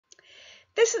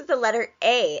This is the letter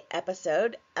A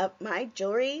episode of my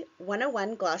Jewelry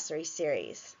 101 Glossary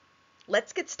series.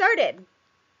 Let's get started.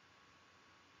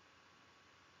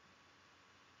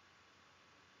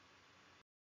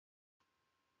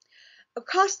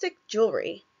 Acrostic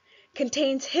jewelry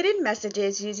contains hidden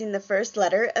messages using the first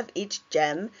letter of each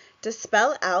gem to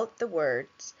spell out the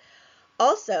words,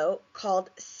 also called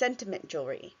sentiment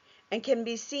jewelry, and can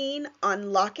be seen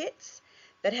on lockets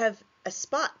that have a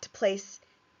spot to place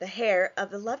the hair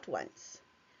of the loved ones.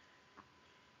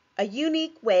 A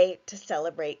unique way to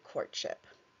celebrate courtship.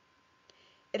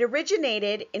 It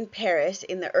originated in Paris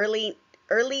in the early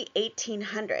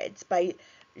 1800s by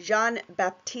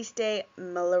Jean-Baptiste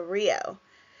Malarieux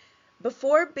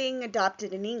before being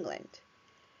adopted in England.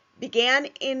 Began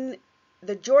in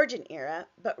the Georgian era,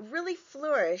 but really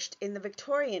flourished in the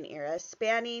Victorian era,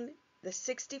 spanning the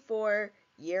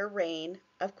 64-year reign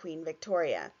of Queen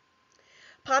Victoria.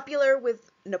 Popular with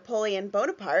Napoleon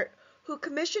Bonaparte, who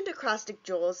commissioned acrostic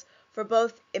jewels for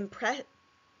both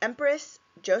Empress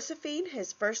Josephine,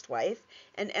 his first wife,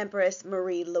 and Empress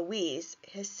Marie-Louise,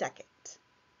 his second.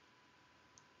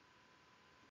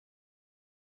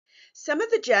 Some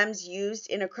of the gems used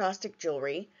in acrostic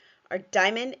jewelry are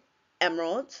diamond,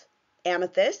 emerald,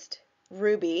 amethyst,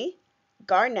 ruby,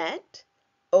 garnet,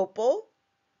 opal,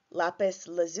 lapis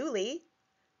lazuli,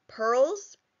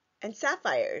 pearls, and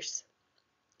sapphires.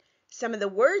 Some of the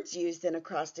words used in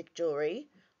acrostic jewelry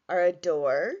are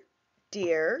adore,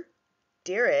 dear,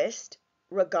 dearest,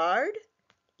 regard,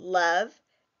 love,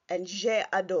 and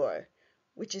j'adore,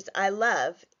 which is I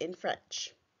love in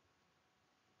French.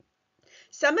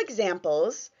 Some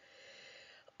examples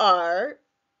are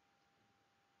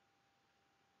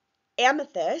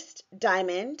amethyst,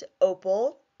 diamond,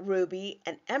 opal, ruby,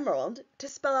 and emerald to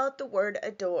spell out the word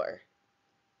adore.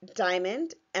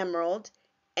 Diamond, emerald,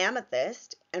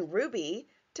 amethyst, and ruby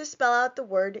to spell out the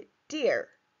word dear.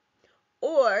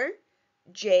 Or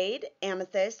jade,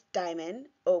 amethyst, diamond,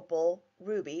 opal,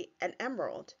 ruby, and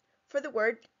emerald for the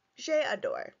word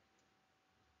j'adore.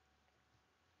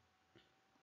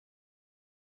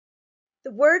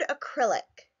 The word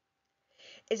acrylic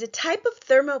is a type of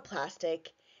thermoplastic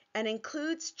and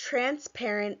includes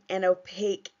transparent and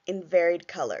opaque in varied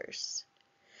colors.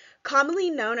 Commonly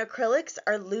known acrylics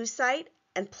are lucite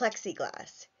and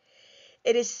plexiglass.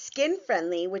 It is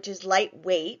skin-friendly, which is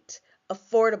lightweight,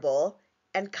 affordable,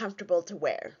 and comfortable to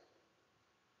wear.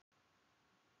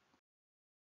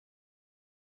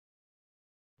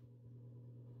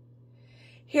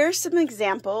 Here's some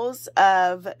examples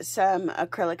of some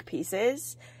acrylic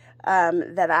pieces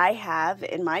that I have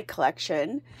in my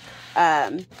collection.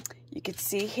 You can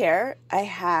see here I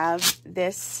have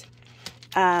this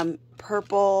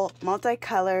purple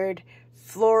multicolored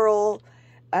floral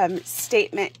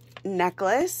statement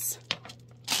necklace,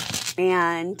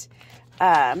 and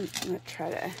I'm going to try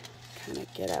to kind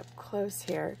of get up close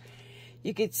here.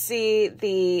 You can see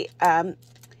the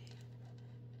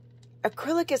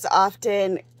acrylic is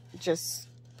often just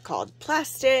called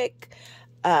plastic.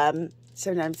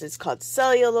 Sometimes it's called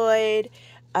celluloid,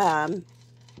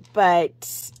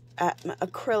 but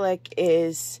acrylic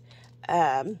is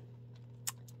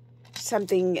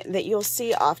something that you'll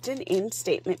see often in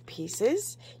statement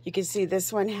pieces. You can see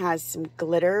this one has some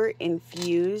glitter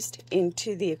infused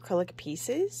into the acrylic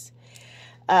pieces.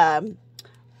 And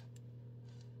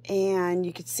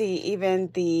you can see even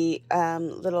the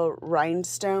little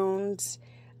rhinestones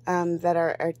that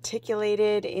are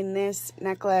articulated in this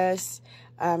necklace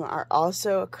are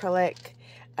also acrylic.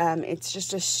 It's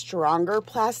just a stronger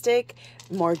plastic,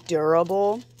 more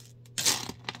durable.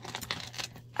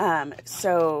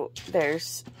 So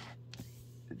there's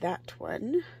that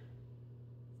one.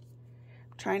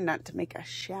 I'm trying not to make a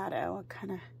shadow. I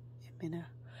kind of am in a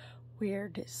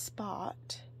weird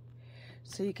spot.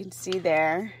 So you can see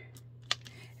there.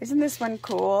 Isn't this one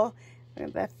cool? Look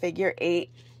at that figure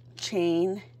 8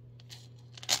 chain.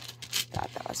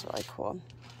 Thought that was really cool.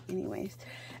 Anyways.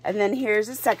 And then here's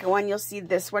the second one. You'll see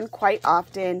this one quite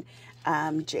often.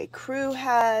 J. Crew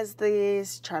has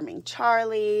these, Charming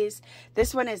Charlie's.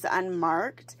 This one is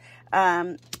unmarked,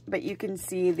 but you can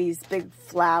see these big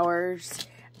flowers.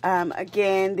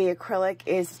 Again, the acrylic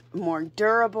is more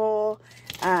durable,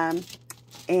 so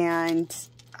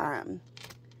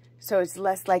it's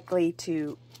less likely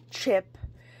to chip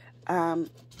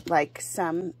like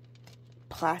some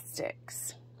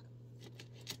plastics.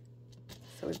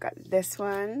 So we've got this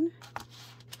one.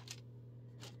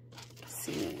 Let's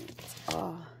see.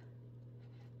 Oh.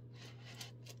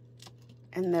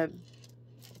 And the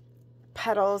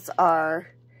petals are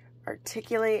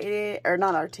articulated, or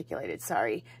not articulated,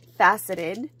 sorry,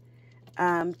 faceted.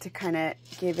 to kind of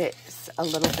give it a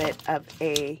little bit of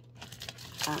a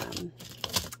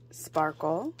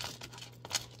sparkle.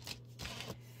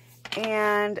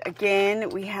 And again,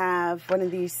 we have one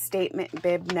of these statement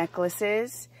bib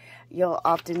necklaces. You'll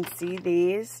often see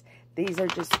these. These are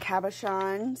just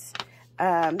cabochons.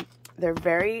 They're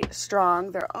very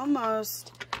strong. They're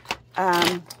almost,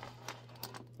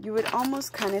 you would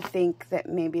almost kind of think that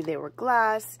maybe they were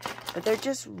glass, but they're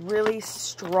just really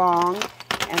strong,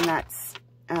 and that's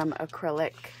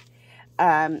acrylic.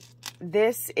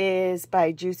 This is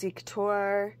by Juicy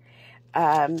Couture.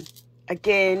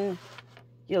 Again,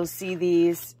 you'll see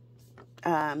these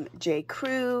J.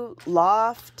 Crew,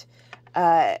 Loft,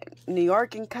 New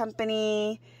York and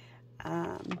Company.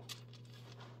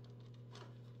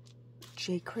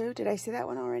 J. Crew, did I say that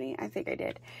one already? I think I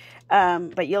did.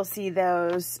 But you'll see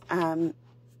those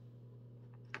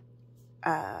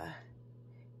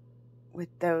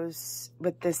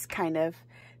with this kind of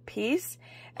piece.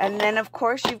 And then, of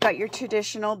course, you've got your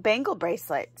traditional bangle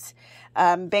bracelets.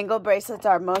 Bangle bracelets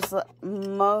are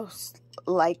most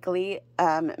likely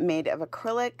made of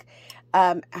acrylic.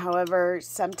 However,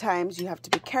 sometimes you have to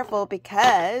be careful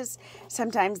because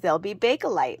sometimes they'll be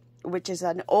Bakelite, which is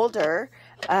an older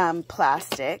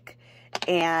plastic.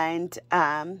 And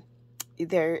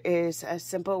there is a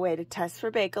simple way to test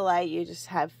for Bakelite. You just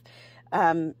have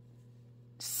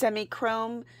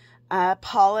semi-chrome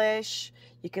polish.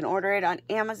 You can order it on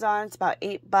Amazon. It's about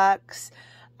 $8.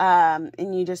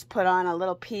 And you just put on a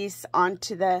little piece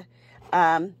onto the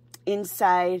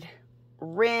inside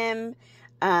rim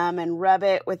and rub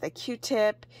it with a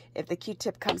Q-tip. If the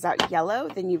Q-tip comes out yellow,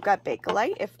 then you've got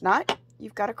Bakelite. If not,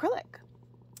 you've got acrylic.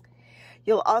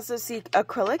 You'll also see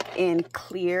acrylic in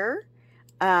clear,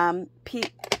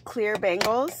 clear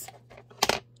bangles.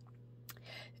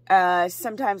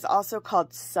 Sometimes also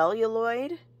called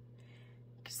celluloid.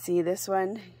 See this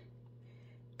one?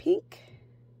 Pink,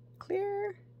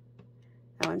 clear.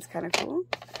 That one's kind of cool.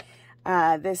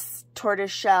 This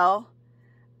tortoiseshell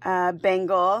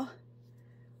bangle,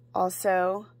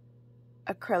 also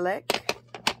acrylic.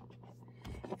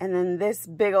 And then this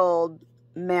big old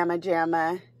Mama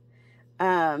Jamma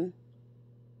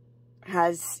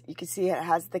has, you can see it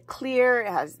has the clear,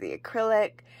 it has the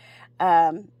acrylic,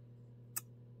 the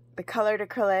colored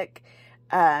acrylic.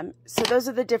 So those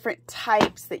are the different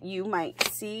types that you might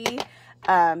see.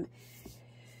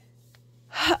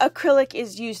 Acrylic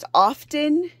is used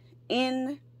often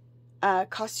in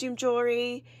costume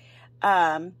jewelry.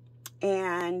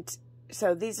 And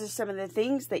so these are some of the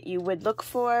things that you would look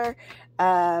for.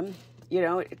 You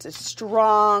know, it's a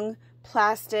strong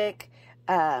plastic.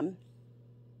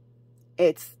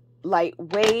 It's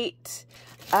lightweight.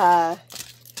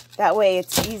 That way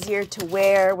it's easier to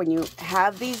wear when you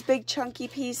have these big chunky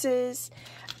pieces.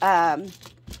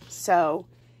 So,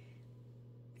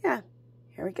 yeah,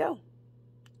 here we go.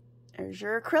 There's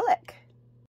your acrylic.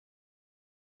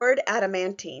 Word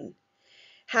adamantine.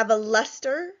 Have a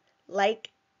luster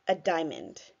like a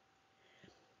diamond.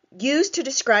 Used to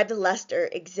describe the luster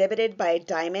exhibited by a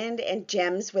diamond and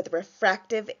gems with a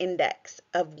refractive index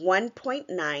of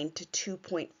 1.9 to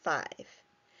 2.5.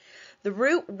 The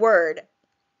root word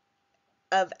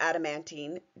of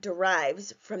adamantine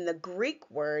derives from the Greek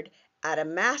word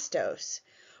adamastos,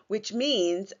 which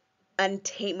means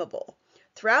untamable.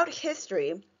 Throughout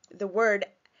history, the word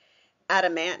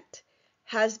adamant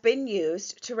has been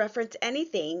used to reference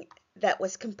anything that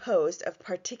was composed of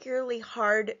particularly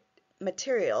hard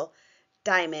material,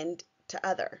 diamond to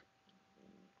other.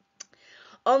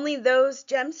 Only those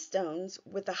gemstones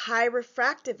with a high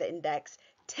refractive index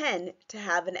tend to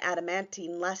have an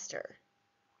adamantine luster.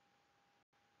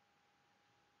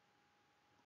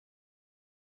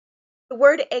 The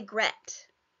word aigrette,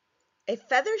 a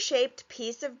feather-shaped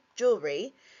piece of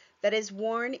jewelry that is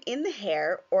worn in the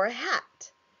hair or a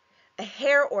hat. A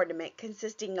hair ornament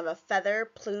consisting of a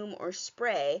feather, plume, or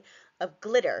spray of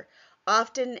glitter,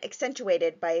 often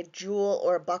accentuated by a jewel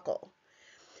or buckle.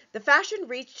 The fashion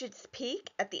reached its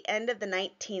peak at the end of the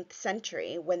 19th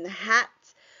century when the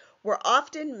hats were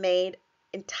often made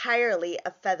entirely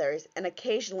of feathers and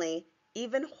occasionally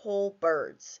even whole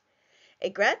birds.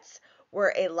 Aigrettes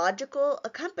were a logical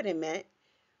accompaniment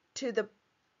to the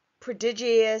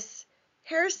prodigious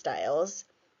hairstyles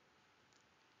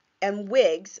and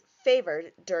wigs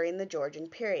favored during the Georgian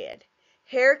period.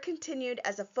 Hair continued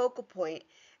as a focal point,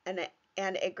 and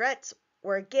aigrettes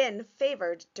were again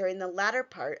favored during the latter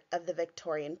part of the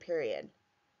Victorian period.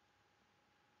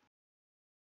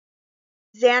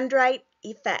 Xandrite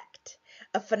effect,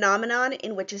 a phenomenon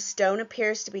in which a stone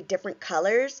appears to be different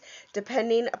colors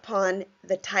depending upon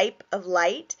the type of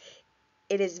light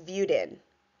it is viewed in.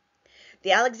 The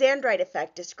Alexandrite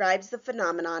effect describes the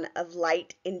phenomenon of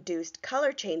light-induced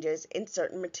color changes in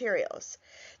certain materials.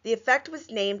 The effect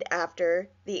was named after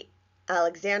the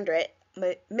Alexandrite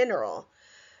mineral,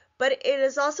 but it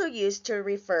is also used to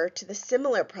refer to the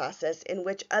similar process in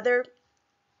other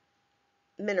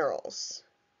minerals.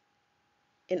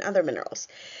 The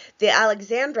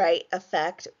Alexandrite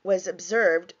effect was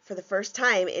observed for the first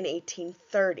time in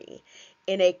 1830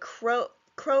 in a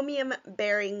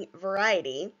chromium-bearing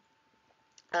variety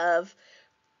of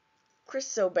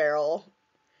chrysoberyl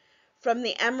from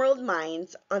the emerald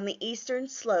mines on the eastern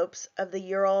slopes of the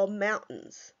Ural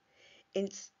Mountains.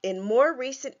 In more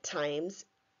recent times,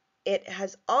 it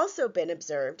has also been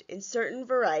observed in certain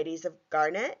varieties of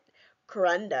garnet,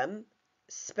 corundum,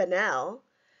 spinel,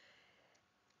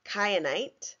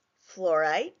 kyanite,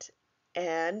 fluorite,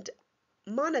 and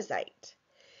monazite.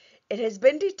 It has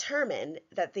been determined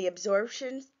that the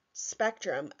absorption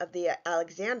spectrum of the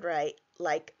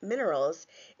Alexandrite-like minerals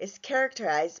is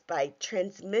characterized by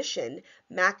transmission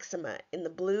maxima in the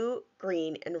blue,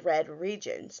 green, and red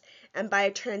regions, and by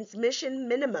a transmission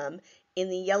minimum in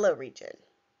the yellow region.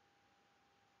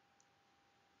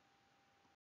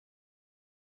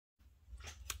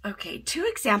 Okay, two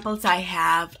examples I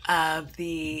have of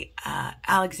the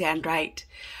Alexandrite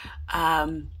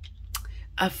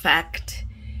effect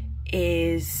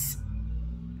is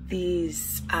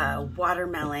these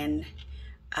watermelon,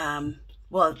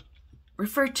 well,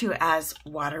 referred to as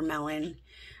watermelon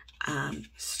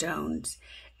stones.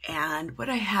 And what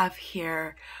I have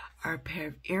here are a pair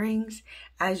of earrings.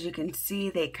 As you can see,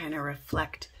 they kind of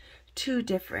reflect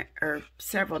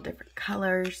several different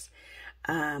colors.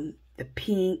 The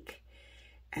pink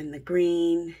and the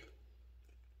green,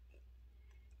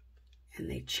 and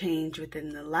they change within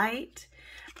the light.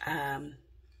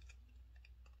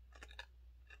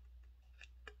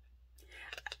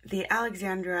 The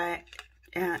Alexandrite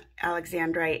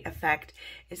effect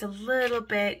is a little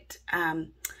bit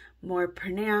more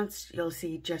pronounced. You'll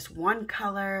see just one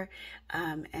color,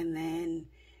 and then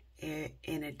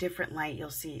in a different light you'll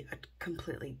see a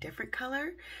completely different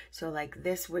color. So like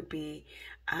this would be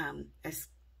as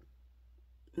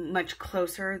much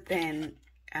closer than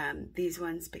these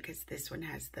ones, because this one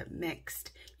has the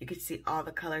mixed, you can see all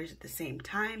the colors at the same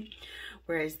time,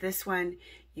 whereas this one,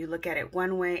 you look at it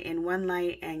one way in one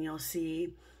light and you'll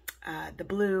see the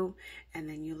blue, and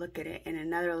then you look at it in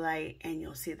another light and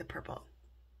you'll see the purple.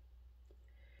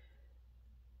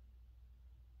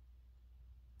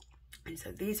 And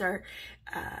so these are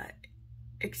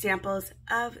examples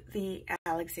of the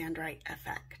Alexandrite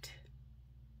effect.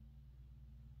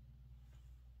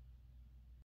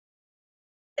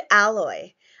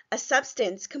 Alloy, a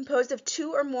substance composed of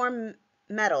two or more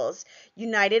metals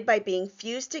united by being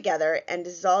fused together and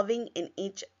dissolving in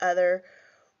each other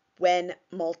when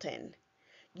molten,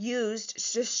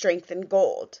 used to strengthen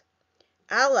gold.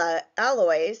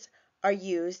 Alloys are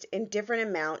used in different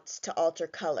amounts to alter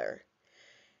color.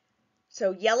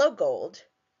 So yellow gold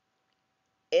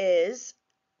is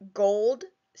gold,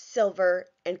 silver,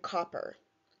 and copper.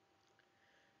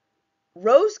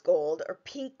 Rose gold or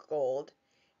pink gold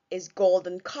is gold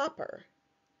and copper.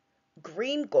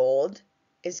 Green gold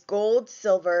is gold,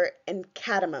 silver, and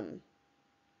cadmium.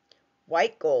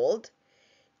 White gold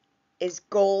is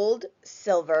gold,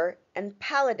 silver, and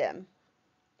palladium.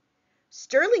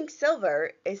 Sterling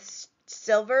silver is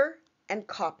silver and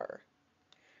copper.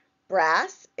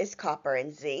 Brass is copper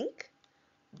and zinc.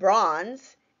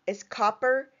 Bronze is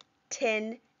copper,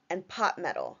 tin, and pot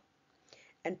metal.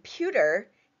 And pewter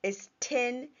is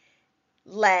tin,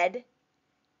 lead,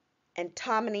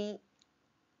 antimony,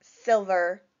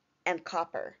 silver, and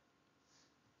copper.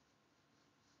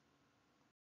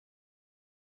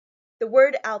 The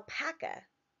word alpaca,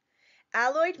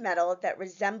 alloyed metal that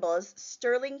resembles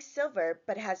sterling silver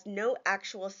but has no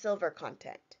actual silver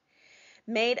content.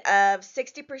 Made of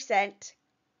 60%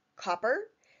 copper,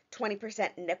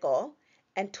 20% nickel,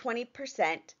 and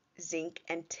 20% zinc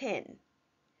and tin.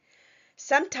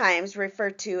 Sometimes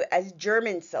referred to as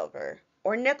German silver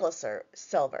or nickel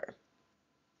silver.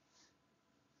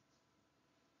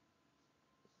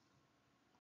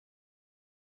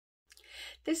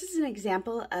 This is an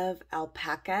example of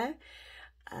alpaca.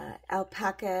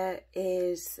 Alpaca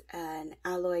is an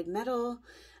alloyed metal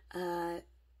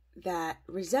that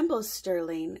resembles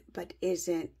sterling but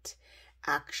isn't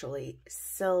actually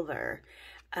silver.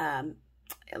 A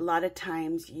lot of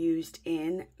times used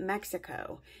in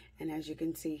Mexico. And as you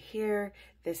can see here,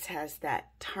 this has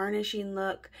that tarnishing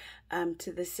look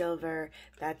to the silver.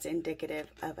 That's indicative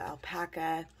of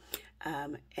alpaca.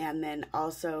 And then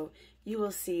also you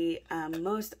will see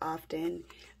most often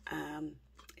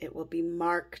it will be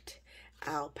marked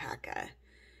alpaca.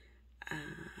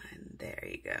 And there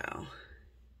you go.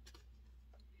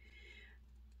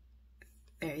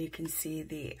 There you can see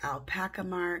the alpaca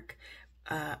mark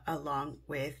along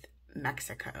with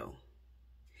Mexico.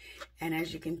 And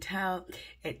as you can tell,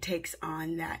 it takes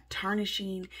on that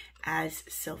tarnishing as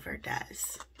silver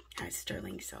does, as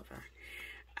sterling silver.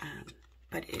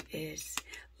 But it is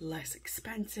less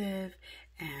expensive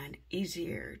and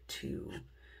easier to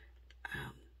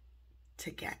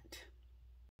get.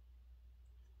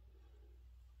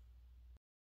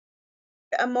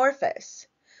 Amorphous.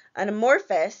 An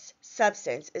amorphous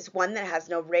substance is one that has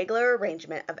no regular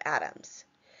arrangement of atoms.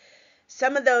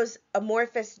 Some of those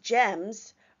amorphous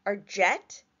gems are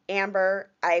jet, amber,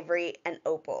 ivory, and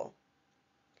opal.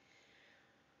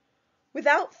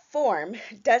 Without form,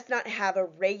 does not have a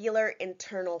regular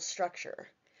internal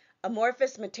structure.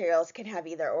 Amorphous materials can have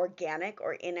either organic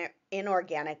or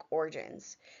inorganic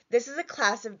origins. This is a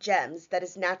class of gems that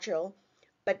is natural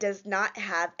but does not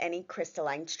have any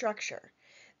crystalline structure.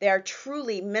 They are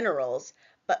truly minerals,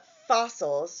 but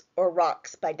fossils or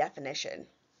rocks by definition.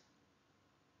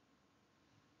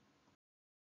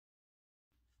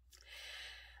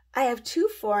 I have two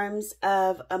forms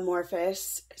of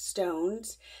amorphous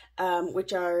stones,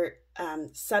 which are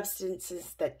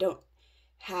substances that don't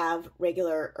have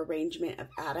regular arrangement of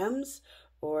atoms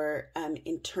or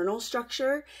internal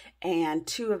structure. And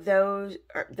two of those,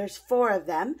 there's four of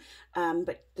them,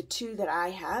 but the two that I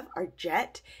have are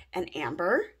jet and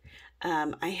amber.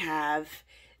 I have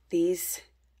these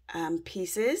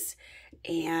pieces,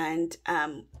 and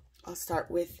I'll start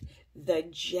with the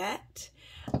jet.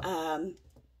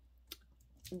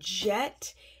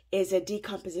 Jet is a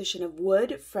decomposition of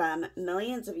wood from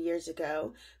millions of years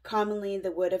ago, commonly the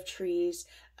wood of trees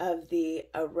of the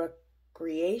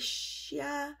Araucaria.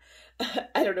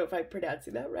 I don't know if I'm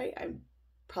pronouncing that right. I'm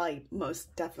probably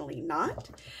most definitely not.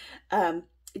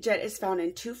 Jet is found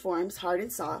in two forms, hard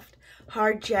and soft.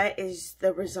 Hard jet is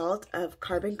the result of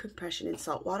carbon compression in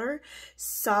salt water.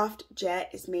 Soft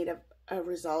jet is made of a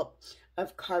result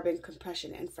of carbon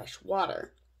compression in fresh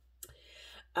water.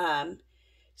 I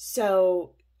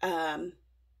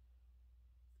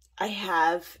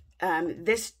have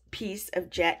this piece of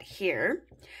jet here,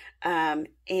 and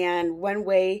one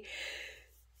way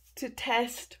to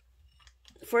test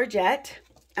for jet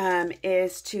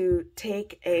is to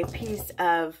take a piece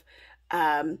of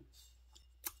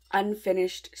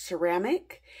unfinished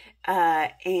ceramic,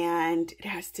 and it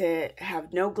has to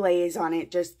have no glaze on it,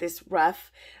 just this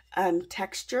rough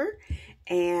texture,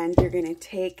 and you're going to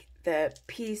take the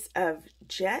piece of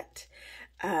jet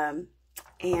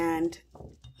and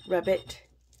rub it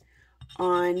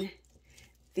on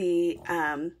the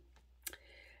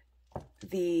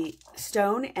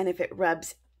stone, and if it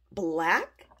rubs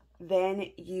black,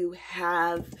 then you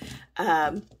have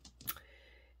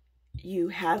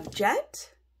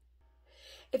jet.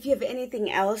 If you have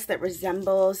anything else that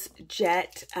resembles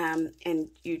jet and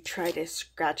you try to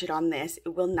scratch it on this,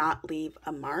 it will not leave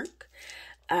a mark.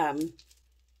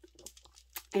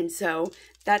 And so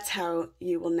that's how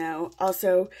you will know.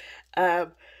 Also,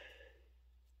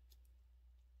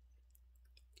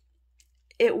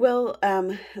 it will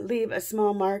leave a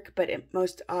small mark, but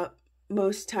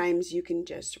most times you can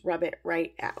just rub it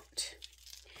right out.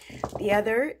 The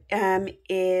other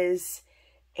is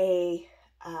a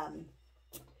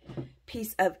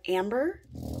piece of amber.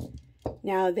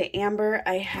 Now the amber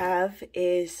I have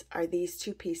are these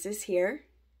two pieces here.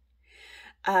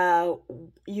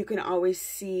 You can always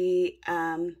see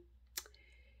the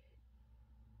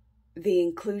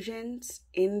inclusions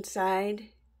inside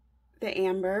the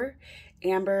amber.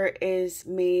 Amber is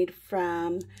made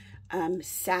from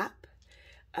sap,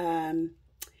 and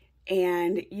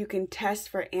you can test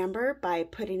for amber by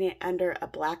putting it under a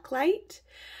black light,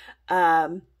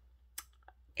 and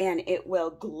it will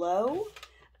glow.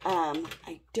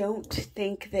 I don't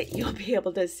think that you'll be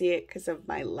able to see it because of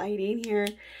my lighting here.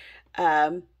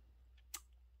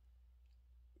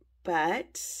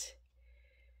 But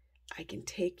I can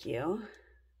take you,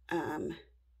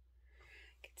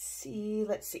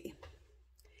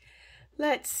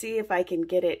 let's see if I can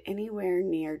get it anywhere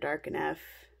near dark enough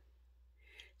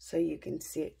so you can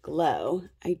see it glow.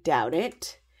 I doubt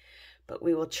it, but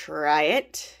we will try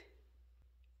it.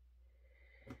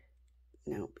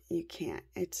 Nope, you can't.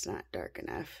 It's not dark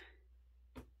enough.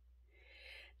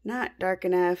 Not dark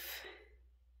enough.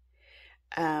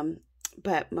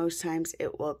 But most times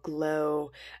it will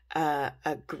glow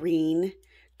a green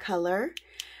color.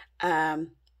 Let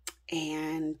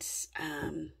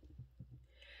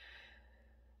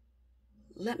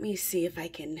me see if I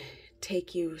can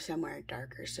take you somewhere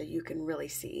darker so you can really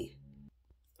see.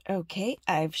 Okay,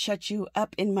 I've shut you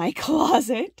up in my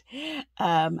closet.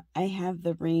 I have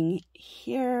the ring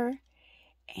here,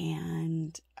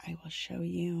 and I will show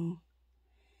you.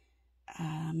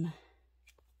 I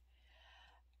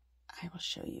will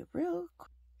show you real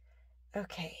quick.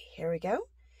 Okay, here we go.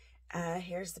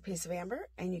 Here's the piece of amber,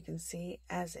 and you can see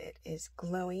as it is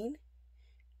glowing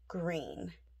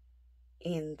green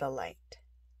in the light.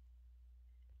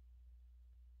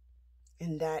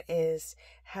 And that is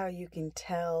how you can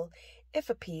tell if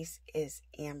a piece is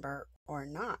amber or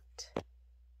not.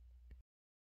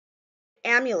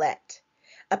 Amulet,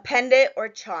 a pendant or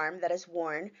charm that is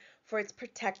worn for its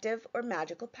protective or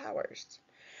magical powers.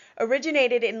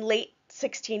 Originated in late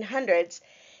 1600s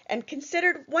and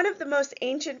considered one of the most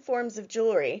ancient forms of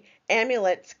jewelry,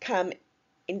 amulets come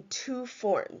in two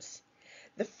forms.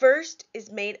 The first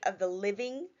is made of the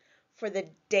living for the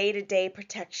day-to-day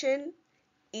protection,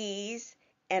 ease,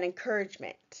 and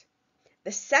encouragement.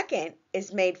 The second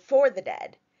is made for the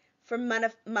dead, for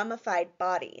mummified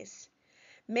bodies,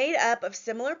 made up of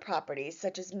similar properties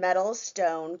such as metal,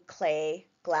 stone, clay,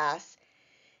 glass.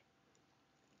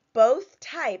 Both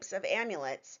types of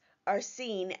amulets are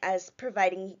seen as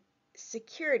providing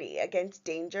security against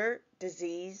danger,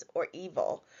 disease, or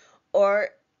evil, or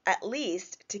at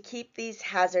least to keep these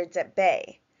hazards at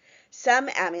bay. Some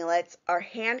amulets are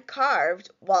hand-carved,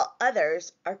 while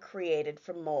others are created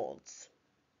from molds.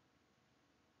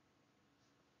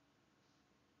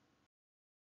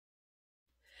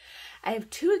 I have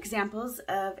two examples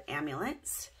of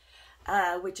amulets,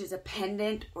 which is a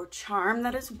pendant or charm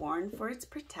that is worn for its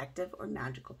protective or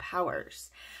magical powers.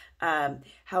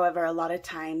 However, a lot of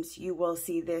times you will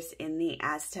see this in the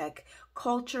Aztec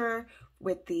culture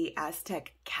with the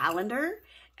Aztec calendar.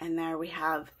 And there we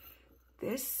have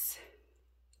this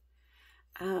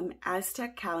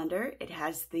Aztec calendar. It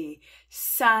has the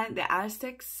sun, the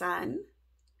Aztec sun.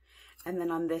 And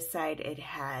then on this side, it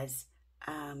has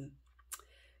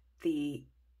the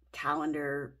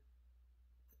calendar.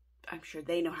 I'm sure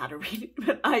they know how to read it,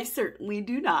 but I certainly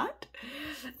do not.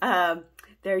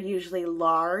 They're usually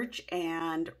large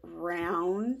and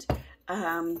round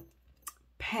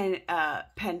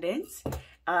pendants.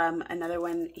 Another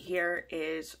one here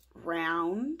is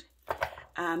round.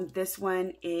 This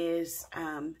one is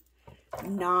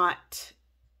not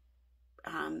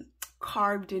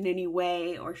carved in any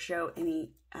way or show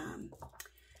any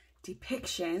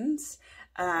depictions.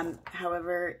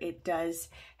 However, it does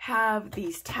have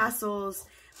these tassels,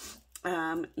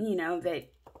 you know,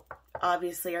 that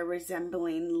obviously are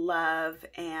resembling love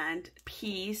and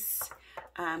peace.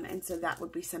 And so that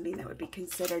would be something that would be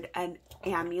considered an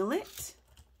amulet.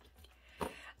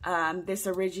 This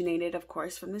originated, of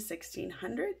course, from the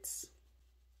 1600s.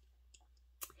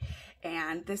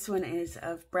 And this one is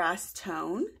of brass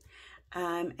tone,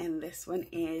 and this one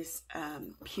is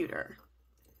pewter.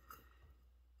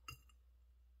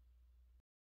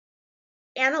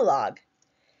 Analog,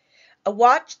 a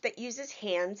watch that uses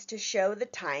hands to show the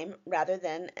time rather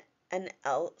than an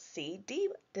LCD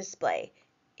display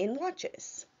in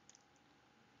watches.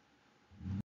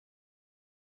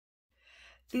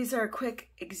 These are a quick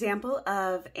example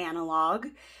of analog,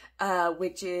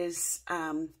 which is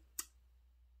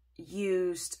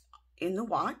used in the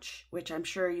watch, which I'm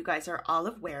sure you guys are all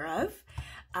aware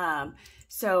of.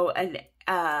 So an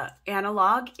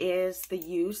analog is the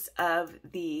use of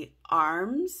the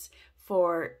arms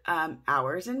for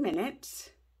hours and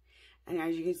minutes. And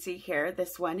as you can see here,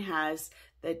 this one has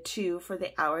the 2 for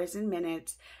the hours and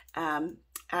minutes,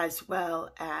 as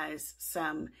well as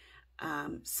some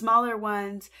smaller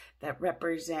ones that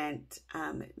represent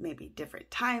maybe different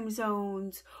time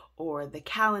zones or the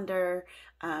calendar.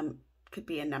 Could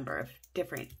be a number of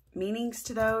different meanings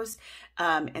to those.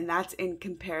 And that's in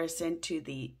comparison to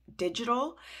the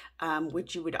digital,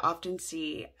 which you would often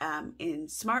see in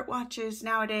smartwatches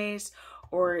nowadays,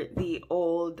 or the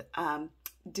old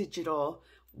digital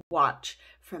watch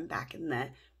from back in the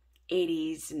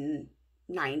 80s and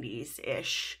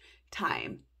 90s-ish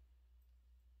time.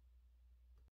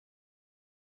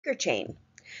 Anchor chain.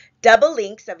 Double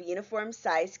links of uniform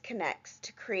size connects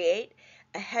to create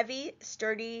a heavy,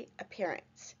 sturdy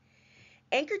appearance.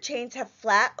 Anchor chains have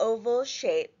flat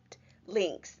oval-shaped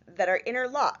links that are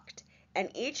interlocked,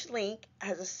 and each link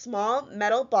has a small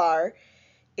metal bar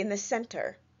in the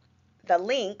center. The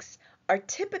links are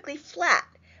typically flat,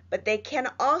 but they can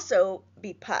also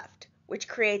be puffed, which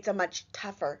creates a much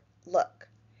tougher look.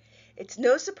 It's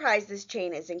no surprise this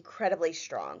chain is incredibly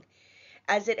strong,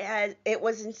 as it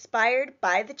was inspired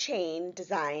by the chain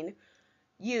design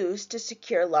used to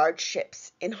secure large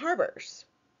ships in harbors.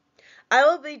 I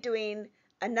will be doing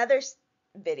another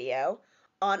video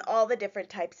on all the different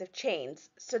types of chains,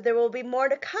 so there will be more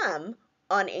to come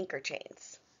on anchor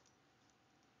chains.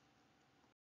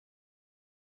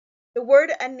 The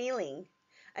word annealing.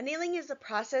 Annealing is the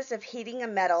process of heating a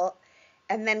metal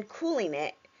and then cooling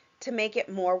it to make it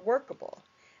more workable.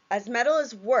 As metal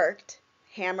is worked,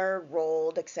 hammered,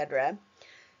 rolled, etc.,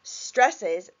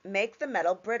 stresses make the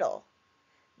metal brittle.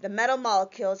 The metal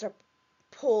molecules are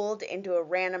pulled into a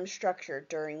random structure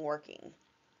during working.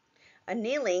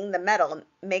 Annealing the metal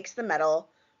makes the metal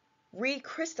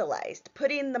recrystallized,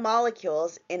 putting the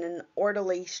molecules in an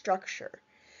orderly structure.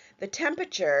 The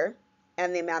temperature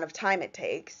and the amount of time it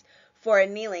takes for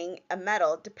annealing a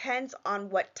metal depends on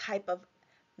what type of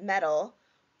metal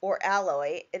or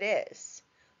alloy it is.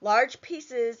 Large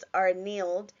pieces are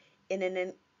annealed in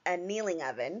an annealing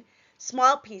oven.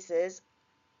 Small pieces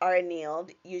are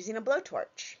annealed using a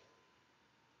blowtorch.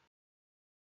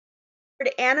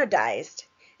 Anodized.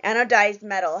 Anodized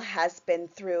metal has been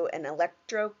through an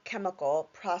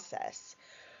electrochemical process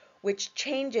which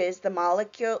changes the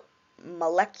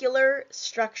molecular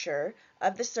structure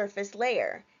of the surface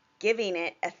layer, giving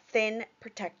it a thin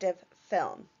protective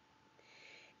film.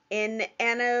 In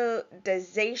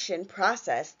anodization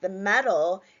process, the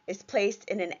metal is placed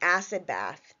in an acid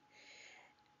bath.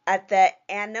 At the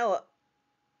anode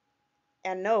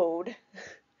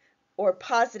or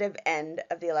positive end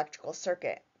of the electrical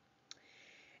circuit,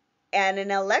 and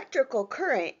an electrical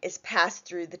current is passed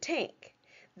through the tank.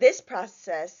 This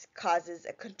process causes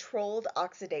a controlled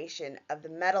oxidation of the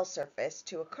metal surface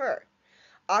to occur.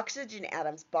 Oxygen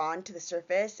atoms bond to the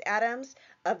surface atoms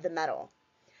of the metal.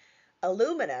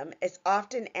 Aluminum is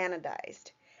often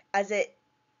anodized, as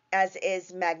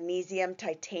is magnesium,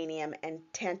 titanium, and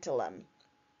tantalum.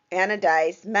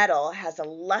 Anodized metal has a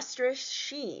lustrous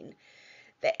sheen.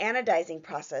 The anodizing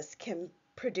process can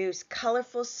produce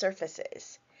colorful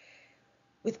surfaces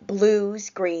with blues,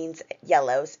 greens,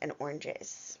 yellows, and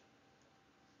oranges.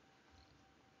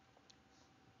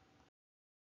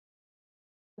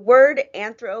 Word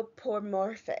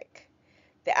anthropomorphic.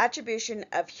 The attribution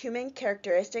of human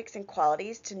characteristics and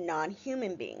qualities to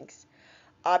non-human beings,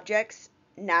 objects,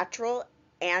 natural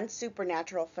and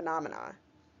supernatural phenomena.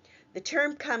 The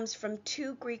term comes from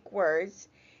two Greek words,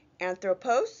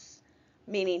 anthropos,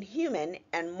 meaning human,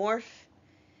 and morph,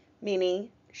 meaning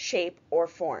shape or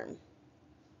form.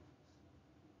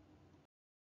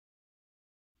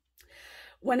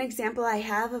 One example I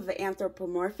have of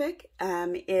anthropomorphic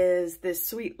is this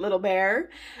sweet little bear.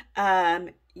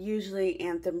 Usually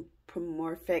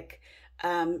anthropomorphic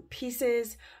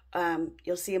pieces,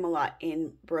 you'll see them a lot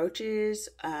in brooches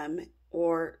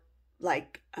or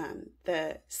like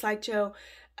the slideshow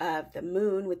of the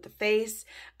moon with the face,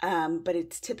 but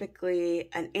it's typically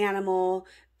an animal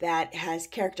that has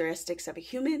characteristics of a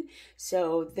human.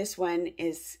 So this one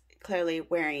is clearly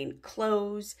wearing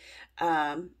clothes,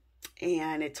 and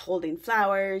it's holding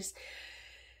flowers.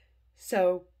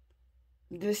 So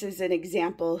this is an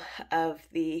example of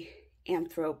the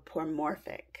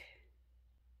anthropomorphic.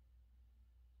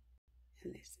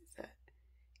 And this is a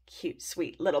cute,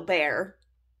 sweet little bear.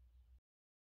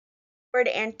 Word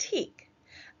antique,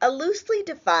 a loosely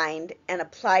defined and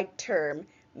applied term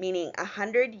meaning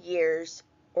 100 years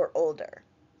or older.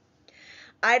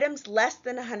 Items less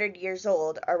than 100 years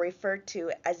old are referred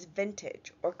to as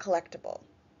vintage or collectible.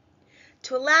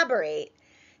 To elaborate,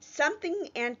 something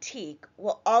antique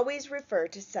will always refer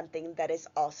to something that is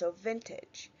also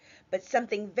vintage, but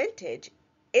something vintage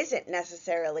isn't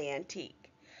necessarily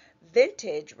antique.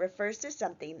 Vintage refers to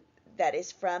something that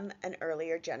is from an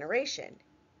earlier generation.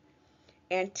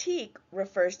 Antique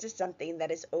refers to something that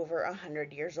is over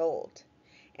 100 years old.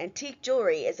 Antique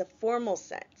jewelry is a formal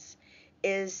sense,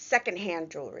 is secondhand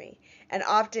jewelry, and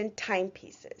often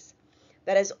timepieces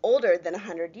that is older than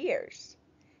 100 years.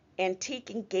 Antique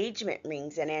engagement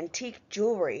rings and antique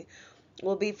jewelry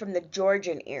will be from the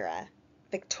Georgian era,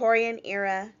 Victorian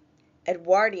era,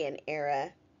 Edwardian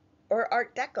era, or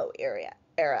Art Deco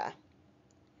era.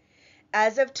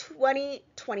 As of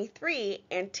 2023,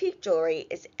 antique jewelry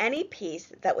is any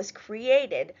piece that was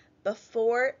created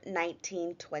before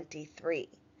 1923.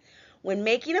 When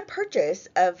making a purchase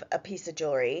of a piece of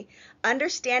jewelry,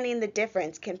 understanding the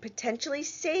difference can potentially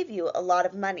save you a lot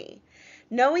of money.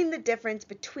 Knowing the difference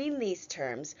between these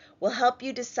terms will help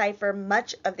you decipher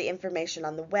much of the information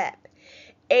on the web.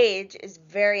 Age is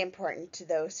very important to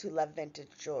those who love vintage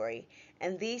jewelry,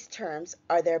 and these terms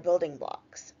are their building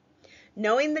blocks.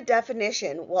 Knowing the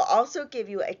definition will also give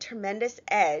you a tremendous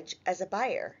edge as a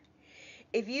buyer.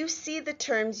 If you see the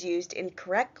terms used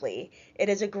incorrectly, it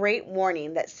is a great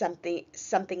warning that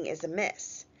something is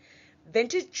amiss.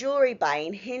 Vintage jewelry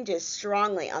buying hinges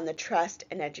strongly on the trust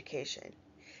and education.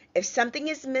 If something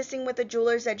is missing with a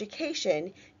jeweler's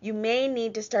education, you may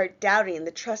need to start doubting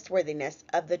the trustworthiness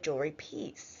of the jewelry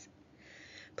piece.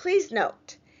 Please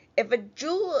note, if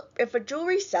a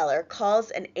jewelry seller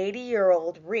calls an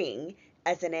 80-year-old ring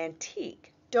as an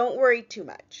antique, don't worry too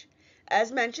much.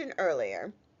 As mentioned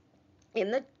earlier,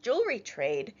 in the jewelry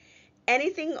trade,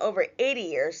 anything over 80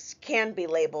 years can be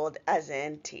labeled as an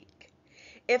antique.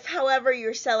 If, however,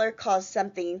 your seller calls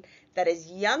something that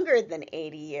is younger than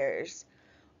 80 years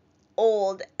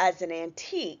old as an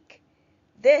antique,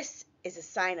 this is a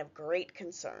sign of great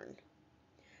concern.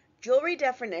 Jewelry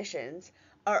definitions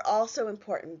are also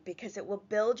important because it will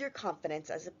build your confidence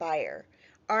as a buyer.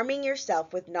 Arming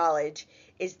yourself with knowledge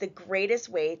is the greatest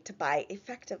way to buy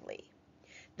effectively.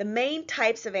 The main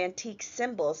types of antique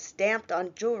symbols stamped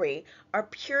on jewelry are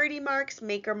purity marks,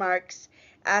 maker marks,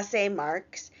 assay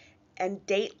marks, and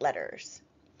date letters.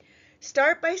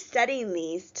 Start by studying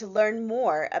these to learn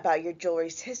more about your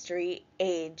jewelry's history,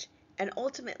 age, and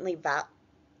ultimately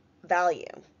value.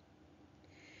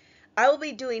 I will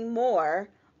be doing more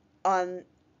on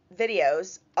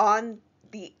videos on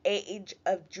the age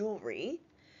of jewelry,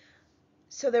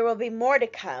 so there will be more to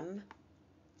come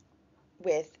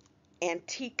with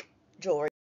antique jewelry.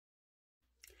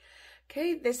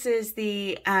 Okay, this is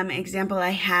the example I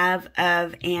have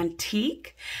of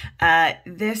antique.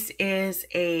 This is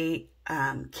a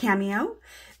cameo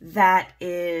that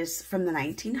is from the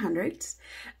 1900s.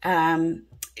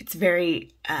 It's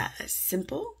very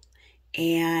simple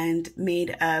and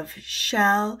made of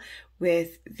shell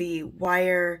with the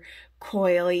wire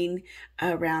coiling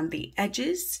around the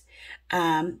edges.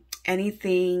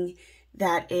 Anything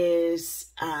that is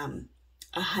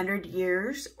 100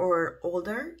 years or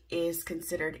older is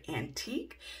considered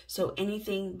antique. So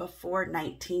anything before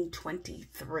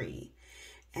 1923.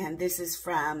 And this is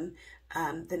from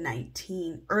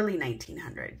the early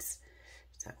 1900s.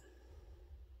 So.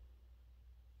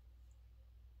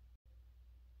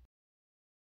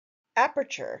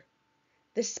 Aperture,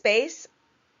 the space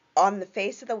on the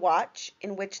face of the watch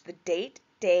in which the date,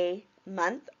 day,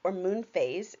 month, or moon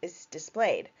phase is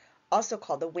displayed, also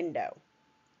called a window.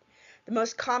 The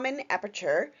most common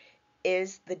aperture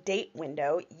is the date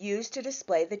window, used to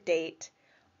display the date,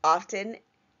 often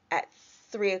at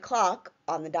 3 o'clock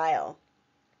on the dial.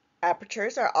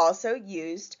 Apertures are also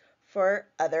used for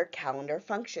other calendar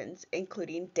functions,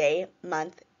 including day,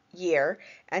 month, year,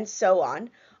 and so on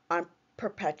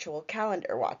perpetual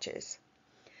calendar watches.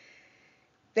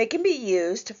 They can be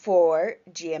used for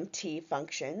GMT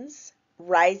functions,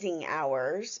 rising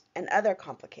hours, and other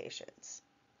complications.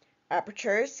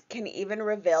 Apertures can even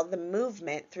reveal the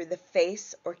movement through the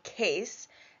face or case,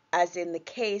 as in the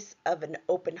case of an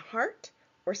open heart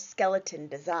or skeleton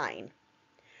design.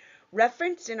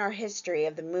 Referenced in our history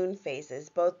of the moon phases,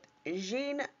 both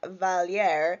Jean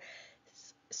Vallière's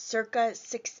circa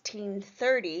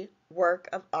 1630 work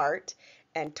of art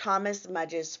and Thomas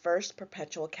Mudge's first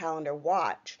perpetual calendar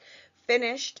watch,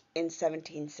 finished in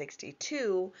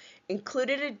 1762,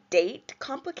 included a date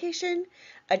complication.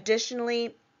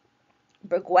 Additionally,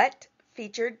 Breguet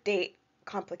featured date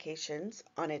complications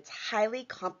on its highly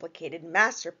complicated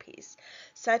masterpiece,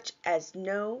 such as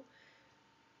No.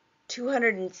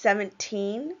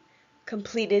 217,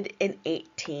 completed in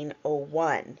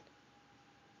 1801.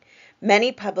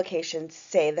 Many publications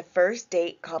say the first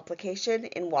date complication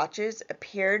in watches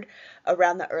appeared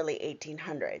around the early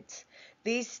 1800s.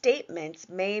 These statements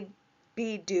may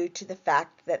be due to the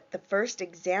fact that the first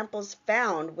examples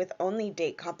found with only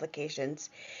date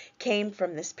complications came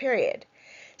from this period.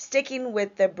 Sticking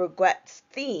with the Breguet's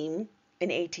theme, in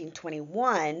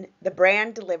 1821, the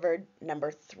brand delivered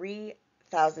number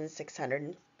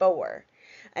 3604.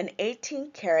 An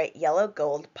 18-karat yellow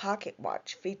gold pocket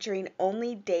watch featuring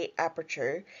only date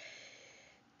aperture.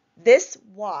 This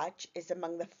watch is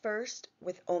among the first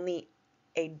with only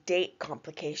a date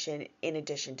complication in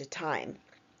addition to time.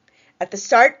 At the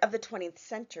start of the 20th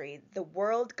century, the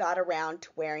world got around to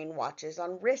wearing watches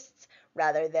on wrists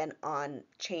rather than on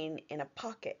chain in a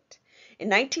pocket. In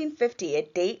 1950, a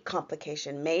date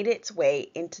complication made its way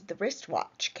into the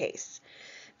wristwatch case.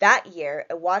 That year,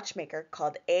 a watchmaker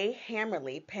called A.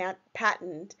 Hammerly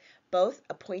patented both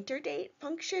a pointer date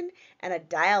function and a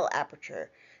dial aperture,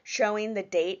 showing the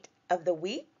day of the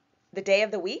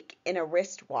week in a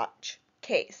wristwatch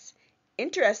case.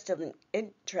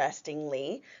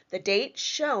 Interestingly, the date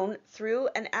shown through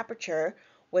an aperture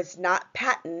was not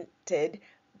patented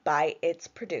by its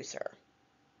producer.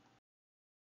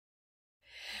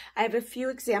 I have a few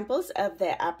examples of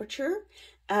the aperture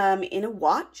in a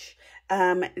watch.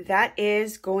 That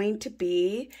is going to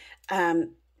be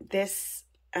this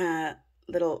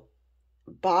little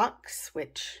box,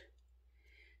 which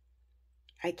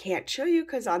I can't show you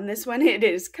because on this one it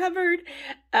is covered,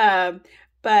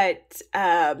 but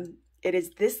it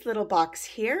is this little box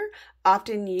here,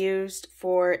 often used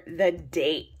for the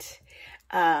date.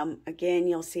 Again,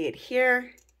 you'll see it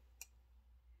here,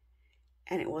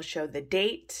 and it will show the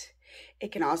date.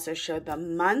 It can also show the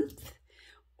month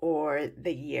or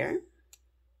the year.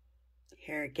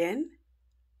 Here again,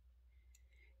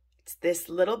 it's this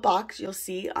little box you'll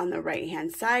see on the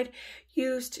right-hand side,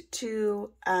 used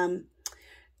to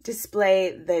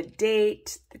display the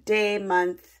date, the day,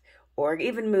 month, or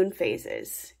even moon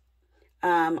phases,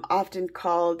 often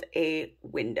called a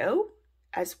window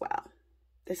as well.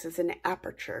 This is an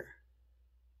aperture.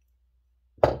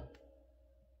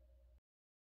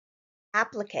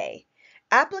 Applique.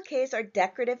 Appliques are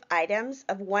decorative items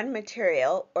of one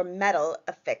material or metal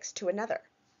affixed to another.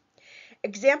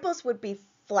 Examples would be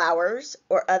flowers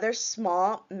or other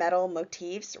small metal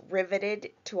motifs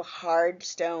riveted to a hard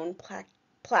stone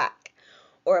plaque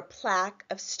or a plaque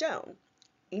of stone,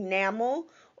 enamel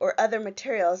or other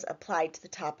materials applied to the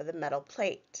top of the metal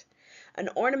plate, an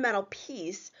ornamental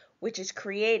piece which is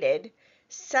created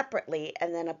separately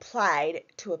and then applied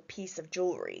to a piece of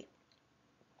jewelry.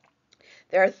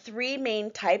 There are three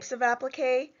main types of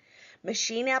applique: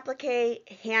 machine applique,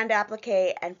 hand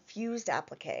applique, and fused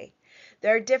applique.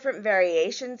 There are different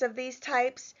variations of these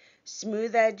types: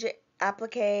 smooth edge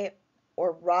applique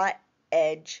or raw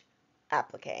edge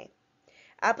applique.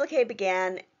 Applique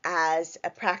began as a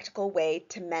practical way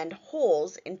to mend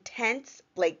holes in tents,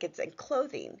 blankets, and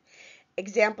clothing.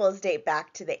 Examples date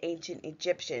back to the ancient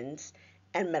Egyptians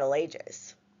and Middle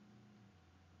Ages.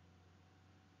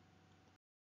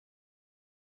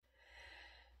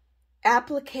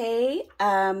 Applique,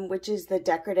 which is the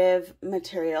decorative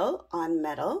material on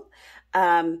metal.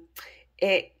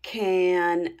 It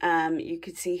can, you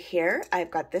can see here,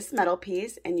 I've got this metal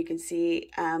piece, and you can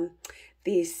see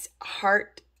these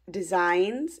heart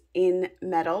designs in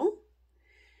metal.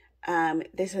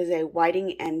 This is a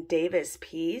Whiting and Davis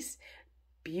piece.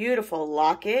 Beautiful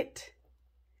locket.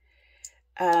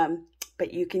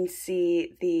 But you can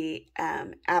see the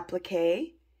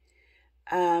applique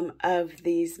of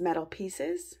these metal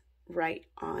pieces right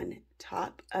on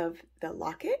top of the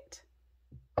locket.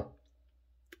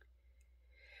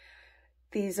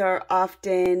 These are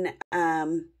often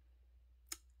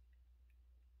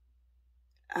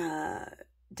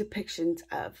depictions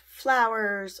of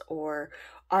flowers or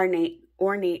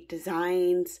ornate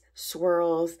designs,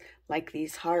 swirls like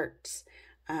these hearts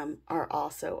are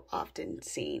also often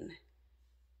seen.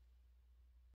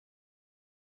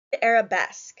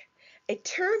 Arabesque. A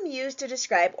term used to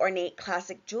describe ornate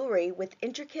classic jewelry with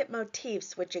intricate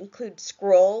motifs which include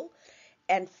scroll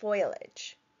and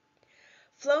foliage.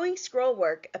 Flowing scroll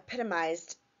work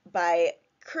epitomized by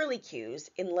curlicues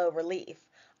in low relief,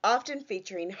 often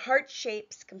featuring heart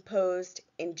shapes composed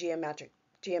in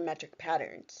geometric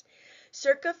patterns.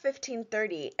 Circa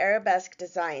 1530, arabesque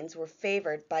designs were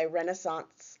favored by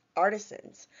Renaissance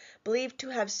artisans, believed to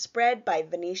have spread by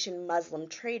Venetian Muslim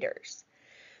traders.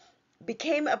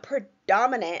 Became a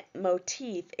predominant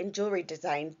motif in jewelry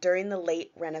design during the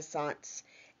late Renaissance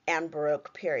and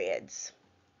Baroque periods.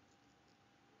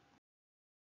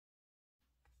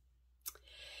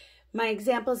 My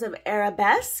examples of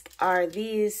arabesque are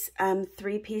these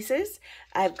three pieces.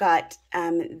 I've got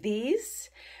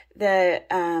these.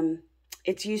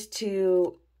 It's used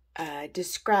to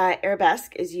describe,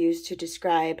 arabesque is used to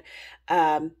describe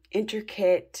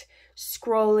intricate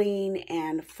scrolling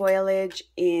and foliage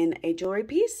in a jewelry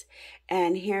piece.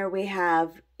 And here we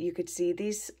have, you could see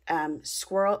these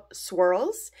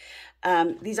swirls.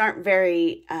 These aren't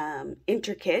very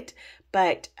intricate,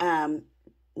 but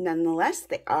nonetheless,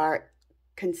 they are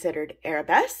considered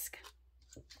arabesque.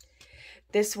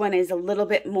 This one is a little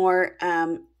bit more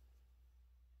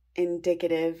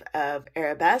indicative of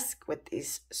arabesque with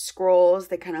these scrolls.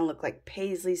 They kind of look like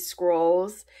paisley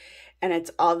scrolls, and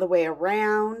it's all the way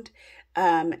around.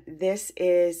 This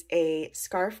is a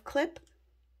scarf clip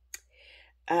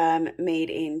made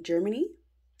in Germany.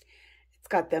 It's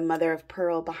got the mother of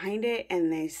pearl behind it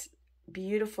and this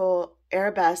beautiful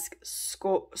arabesque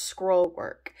scroll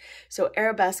work. So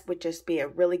arabesque would just be a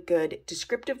really good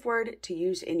descriptive word to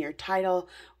use in your title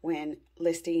when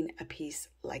listing a piece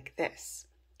like this.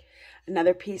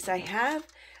 Another piece I have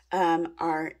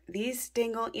are these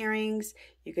dangle earrings.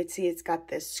 You could see it's got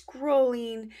this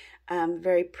scrolling,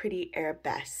 very pretty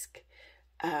arabesque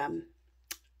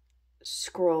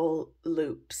scroll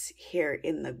loops here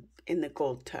in the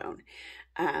gold tone.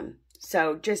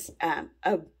 So just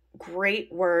a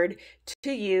great word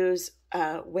to use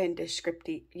when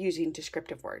using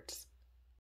descriptive words.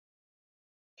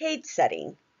 arcade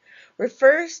setting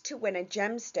refers to when a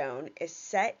gemstone is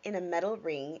set in a metal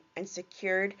ring and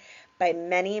secured by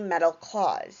many metal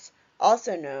claws,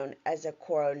 also known as a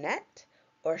coronet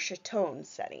or chaton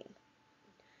setting.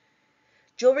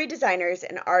 Jewelry designers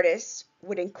and artists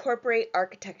would incorporate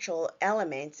architectural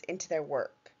elements into their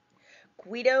work.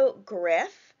 Guido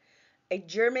Greff, a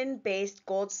German-based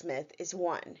goldsmith, is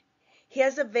one. He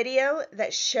has a video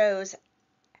that shows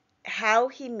how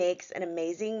he makes an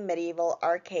amazing medieval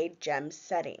arcade gem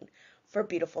setting for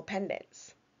beautiful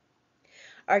pendants.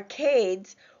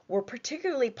 Arcades were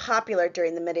particularly popular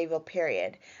during the medieval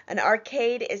period. An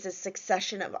arcade is a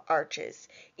succession of arches,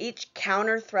 each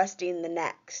counter-thrusting the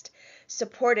next,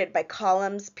 supported by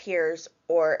columns, piers,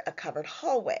 or a covered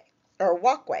hallway or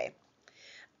walkway.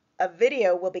 A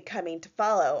video will be coming to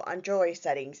follow on jewelry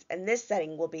settings, and this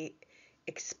setting will be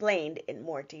explained in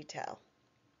more detail.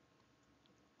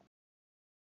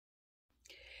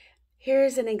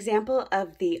 Here's an example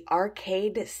of the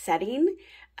arcade setting.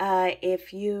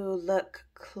 If you look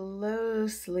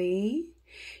closely,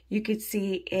 you could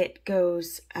see it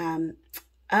goes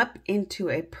up into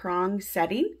a prong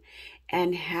setting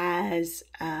and has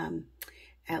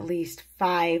at least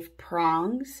 5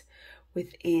 prongs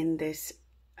within this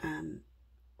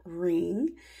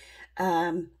ring.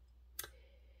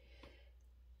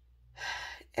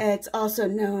 It's also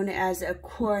known as a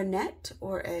coronet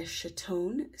or a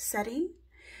chaton setting.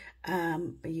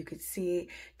 But you could see,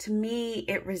 to me,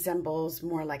 it resembles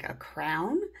more like a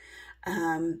crown,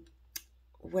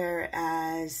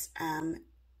 whereas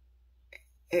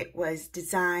it was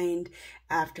designed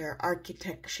after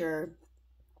architecture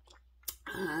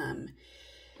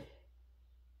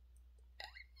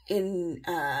in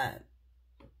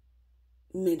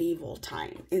medieval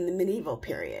time, in the medieval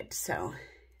period. So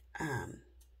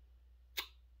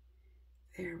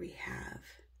there we have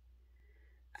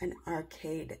an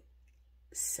arcade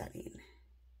setting.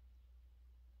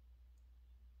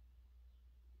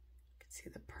 You can see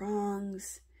the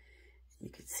prongs. You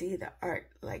can see the art,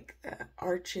 like the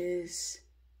arches.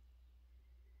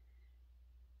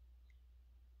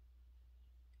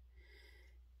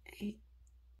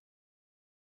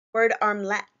 Word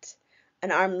armlet.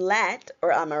 An armlet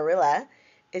or amarilla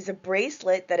is a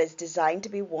bracelet that is designed to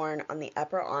be worn on the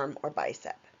upper arm or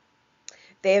bicep.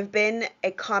 They have been a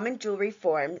common jewelry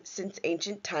form since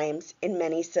ancient times in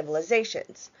many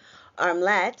civilizations.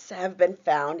 Armlets have been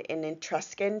found in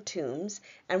Etruscan tombs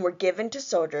and were given to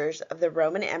soldiers of the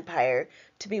Roman Empire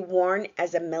to be worn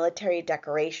as a military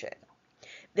decoration.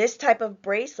 This type of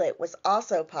bracelet was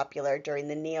also popular during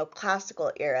the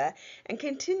neoclassical era and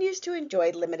continues to enjoy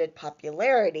limited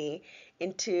popularity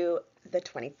into the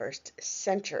 21st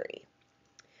century.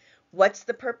 What's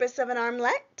the purpose of an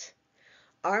armlet?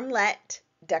 Armlet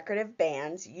decorative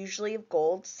bands, usually of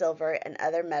gold, silver, and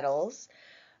other metals,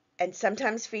 and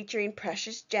sometimes featuring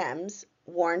precious gems,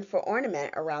 worn for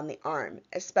ornament around the arm,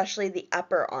 especially the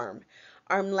upper arm.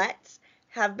 Armlets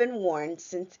have been worn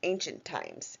since ancient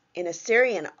times. In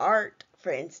Assyrian art,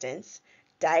 for instance,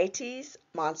 deities,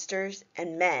 monsters,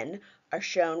 and men are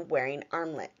shown wearing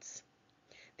armlets.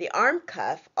 The arm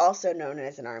cuff, also known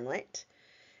as an armlet,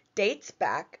 dates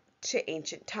back to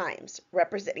ancient times,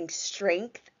 representing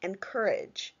strength and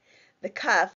courage. The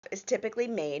cuff is typically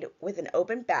made with an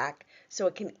open back so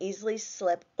it can easily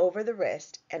slip over the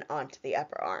wrist and onto the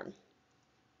upper arm.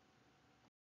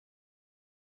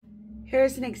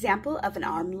 Here's an example of an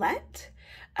armlet.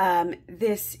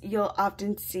 This you'll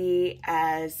often see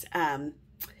as a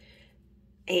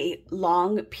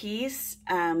long piece.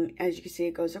 As you can see,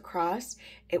 it goes across.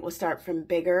 It will start from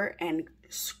bigger and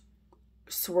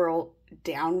swirl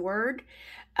downward,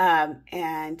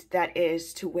 and that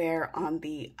is to wear on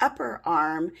the upper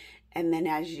arm. And then,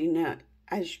 as you know,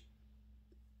 as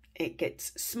it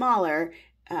gets smaller,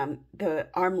 the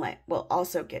armlet will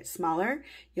also get smaller.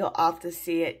 You'll often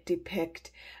see it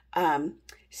depict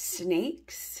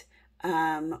snakes,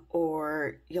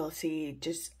 or you'll see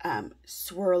just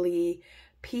swirly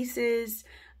pieces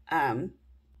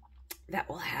that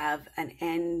will have an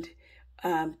end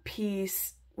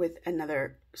piece with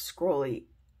another scrolly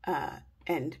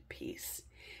end piece.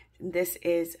 This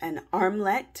is an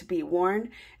armlet to be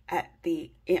worn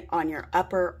on your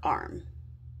upper arm.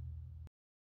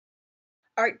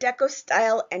 Art Deco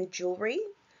style and jewelry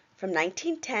from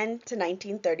 1910 to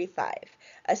 1935,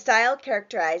 a style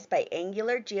characterized by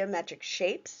angular geometric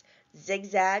shapes,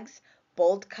 zigzags,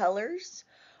 bold colors,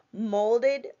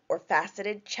 molded or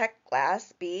faceted check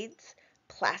glass beads,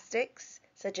 plastics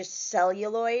such as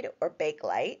celluloid or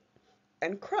bakelite,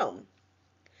 and chrome.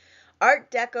 Art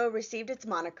Deco received its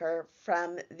moniker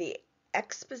from the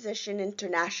Exposition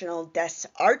Internationale des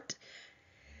Arts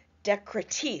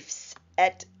decoratifs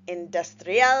et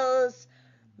industriels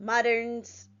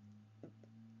modernes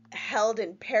held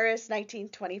in Paris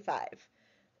 1925.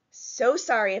 So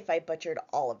sorry if I butchered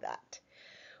all of that.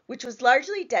 Which was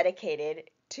largely dedicated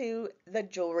to the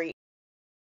jewelry.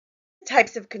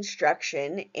 Types of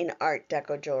construction in Art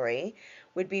Deco jewelry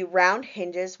would be round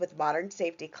hinges with modern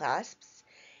safety clasps,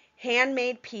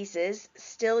 handmade pieces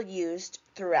still used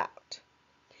throughout.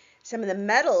 Some of the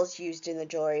metals used in the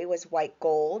jewelry was white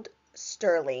gold,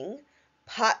 sterling,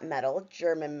 pot metal,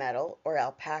 German metal or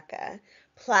alpaca,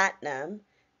 platinum,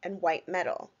 and white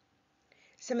metal.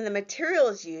 Some of the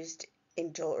materials used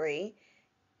in jewelry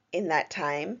in that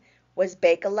time was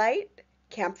bakelite,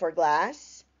 camphor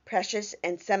glass, precious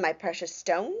and semi-precious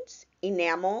stones,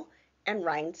 enamel, and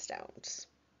rhinestones.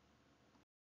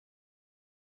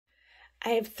 I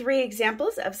have three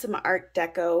examples of some Art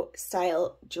Deco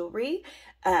style jewelry.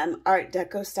 Art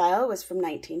Deco style was from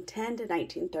 1910 to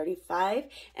 1935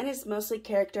 and is mostly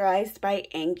characterized by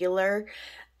angular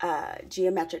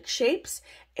geometric shapes,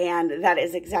 and that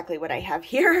is exactly what I have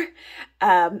here.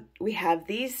 We have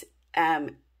these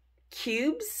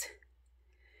cubes.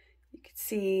 You can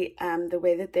see the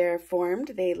way that they're formed.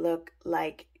 They look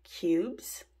like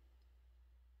cubes.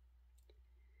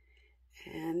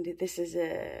 And this is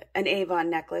an Avon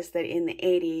necklace that in the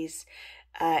 80s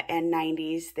and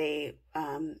 90s, they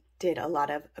did a lot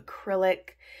of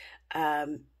acrylic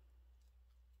Art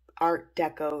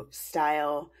Deco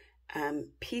style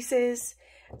pieces.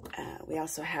 We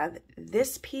also have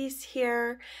this piece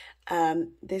here.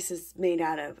 This is made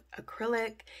out of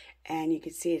acrylic, and you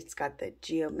can see it's got the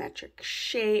geometric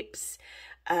shapes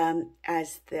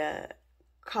as the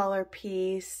collar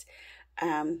piece.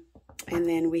 And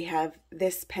then we have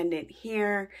this pendant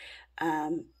here,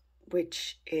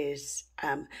 which is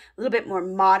a little bit more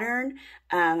modern,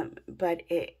 but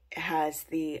it has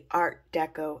the Art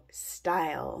Deco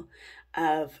style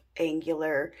of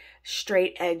angular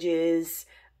straight edges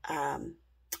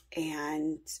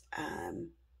and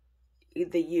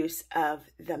the use of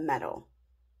the metal.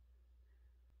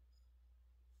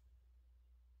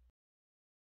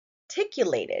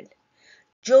 Articulated.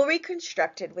 Jewelry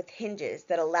constructed with hinges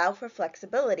that allow for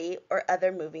flexibility or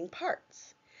other moving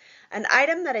parts. An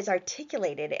item that is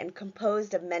articulated and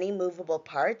composed of many movable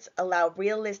parts allow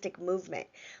realistic movement,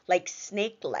 like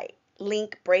snake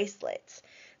link bracelets,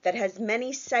 that has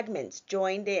many segments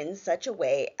joined in such a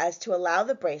way as to allow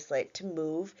the bracelet to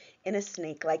move in a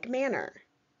snake-like manner.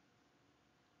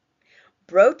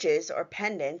 Brooches or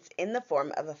pendants in the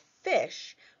form of a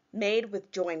fish made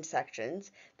with joined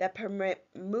sections that permit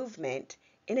movement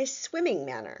in a swimming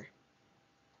manner.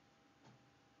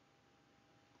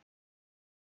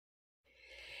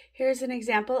 Here's an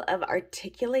example of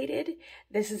articulated.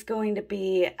 This is going to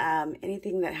be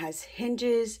anything that has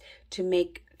hinges to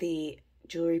make the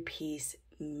jewelry piece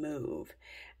move.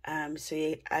 As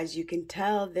you can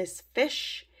tell, this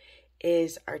fish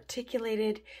is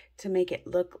articulated to make it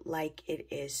look like it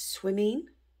is swimming.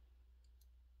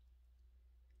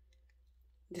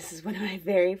 This is one of my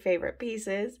very favorite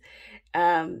pieces.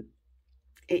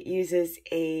 It uses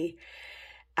a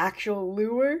actual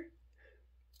lure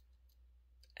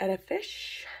and a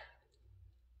fish,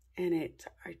 and it's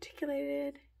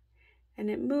articulated and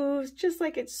it moves just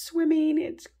like it's swimming.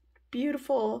 It's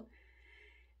beautiful,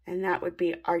 and that would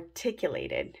be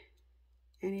articulated.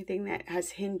 Anything that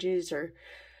has hinges or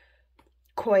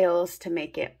coils to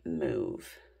make it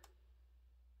move.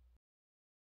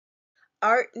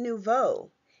 Art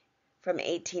Nouveau. From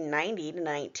 1890 to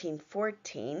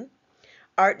 1914,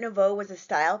 Art Nouveau was a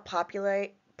style popular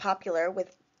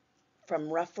from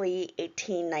roughly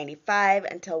 1895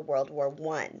 until World War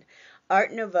I.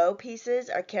 Art Nouveau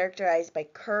pieces are characterized by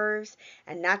curves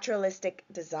and naturalistic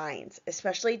designs,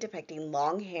 especially depicting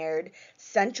long-haired,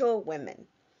 sensual women.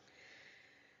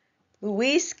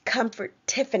 Louise Comfort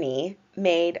Tiffany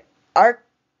made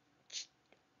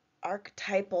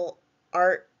archetypal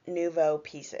Art Nouveau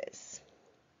pieces.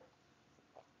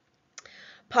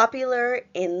 Popular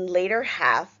in later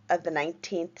half of the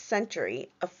 19th century,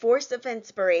 a force of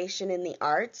inspiration in the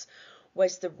arts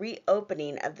was the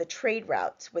reopening of the trade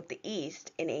routes with the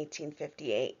East in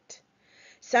 1858.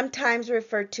 Sometimes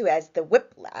referred to as the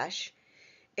whiplash,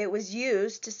 it was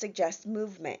used to suggest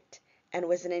movement and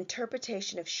was an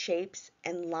interpretation of shapes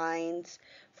and lines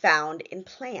found in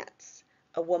plants,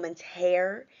 a woman's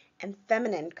hair, and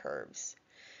feminine curves.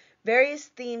 Various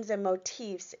themes and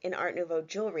motifs in Art Nouveau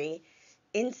jewelry: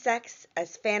 insects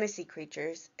as fantasy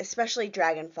creatures, especially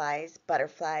dragonflies,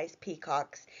 butterflies,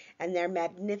 peacocks, and their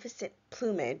magnificent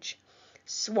plumage,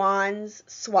 swans,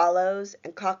 swallows,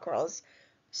 and cockerels,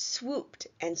 swooped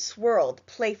and swirled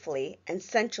playfully and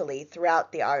sensually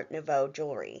throughout the Art Nouveau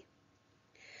jewelry.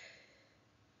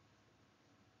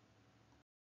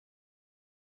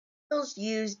 Materials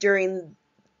used during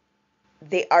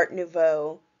the Art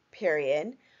Nouveau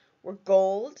period were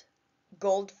gold,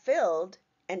 gold-filled,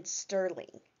 and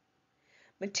sterling.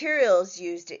 Materials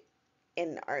used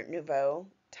in Art Nouveau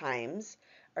times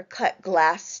are cut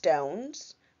glass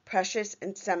stones, precious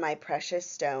and semi-precious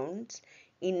stones,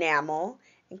 enamel,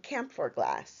 and camphor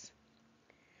glass.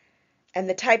 And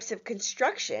the types of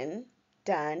construction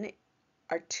done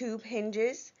are tube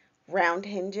hinges, round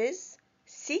hinges,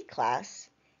 C-clasp,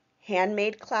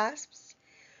 handmade clasps,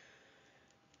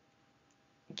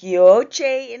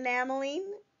 guilloche enameling,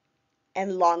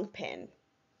 and long pin.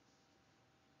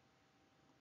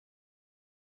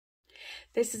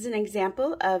 This is an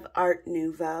example of Art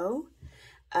Nouveau,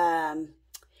 and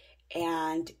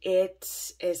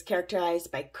it is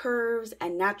characterized by curves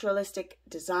and naturalistic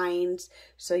designs.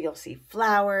 So you'll see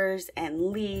flowers and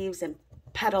leaves and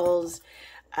petals.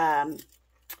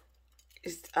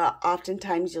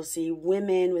 Oftentimes you'll see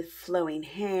women with flowing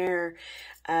hair.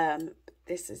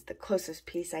 This is the closest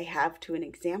piece I have to an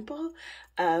example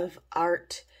of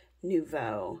Art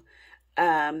Nouveau.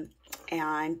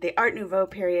 And the Art Nouveau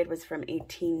period was from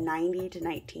 1890 to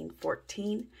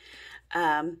 1914.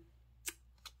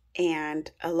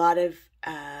 And a lot of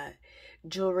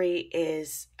jewelry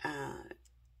is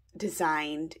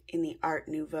designed in the Art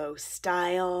Nouveau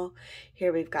style.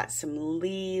 Here we've got some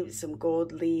leaves, some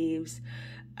gold leaves.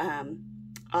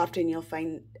 Often you'll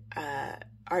find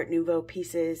Art Nouveau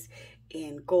pieces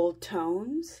in gold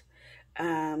tones.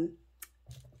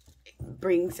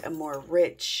 Brings a more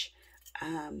rich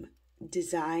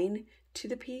design to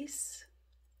the piece.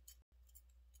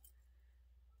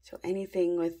 So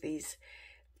anything with these,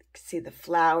 see the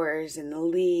flowers and the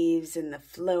leaves and the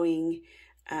flowing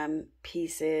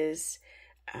pieces.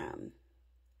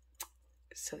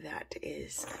 So that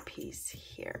is a piece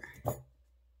here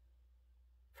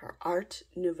for Art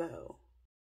Nouveau.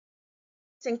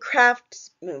 Arts and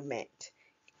crafts movement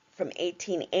from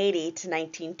 1880 to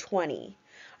 1920.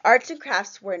 Arts and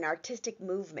crafts were an artistic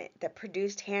movement that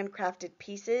produced handcrafted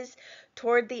pieces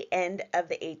toward the end of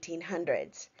the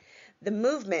 1800s. The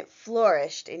movement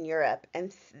flourished in Europe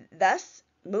and thus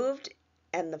moved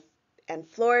and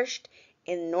flourished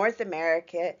in North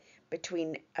America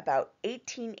between about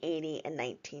 1880 and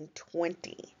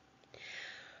 1920.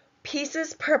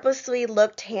 Pieces purposely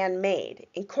looked handmade,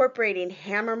 incorporating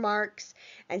hammer marks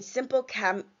and simple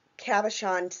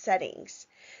cabochon settings.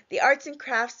 The arts and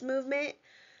crafts movement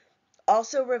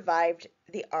also revived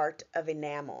the art of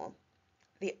enamel.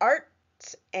 The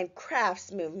arts and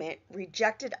crafts movement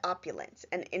rejected opulence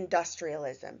and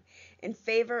industrialism in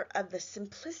favor of the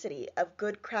simplicity of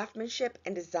good craftsmanship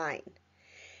and design.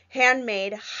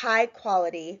 Handmade,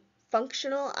 high-quality,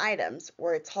 functional items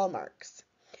were its hallmarks.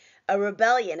 A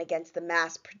rebellion against the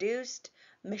mass-produced,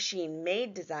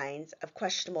 machine-made designs of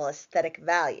questionable aesthetic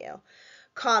value,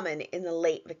 common in the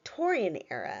late Victorian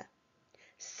era.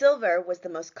 Silver was the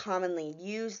most commonly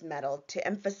used metal to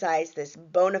emphasize this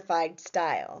bona fide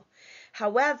style.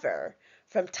 However,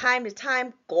 from time to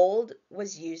time, gold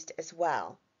was used as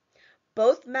well.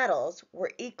 Both metals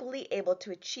were equally able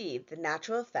to achieve the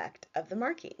natural effect of the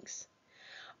markings.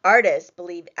 Artists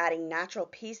believed adding natural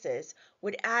pieces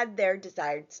would add their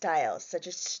desired styles, such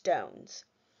as stones.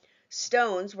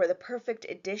 Stones were the perfect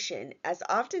addition, as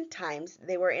oftentimes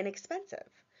they were inexpensive.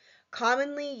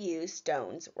 Commonly used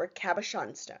stones were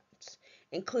cabochon stones,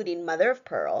 including mother of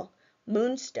pearl,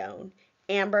 moonstone,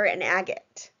 amber, and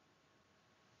agate.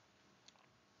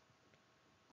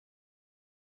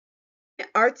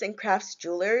 Arts and crafts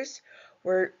jewelers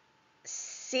were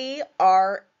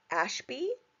C.R.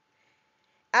 Ashby.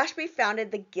 Ashby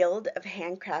founded the Guild of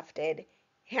Handcraft in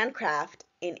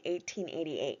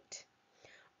 1888.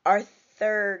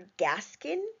 Arthur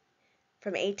Gaskin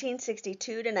from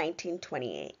 1862 to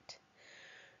 1928.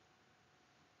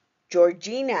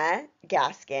 Georgina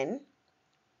Gaskin,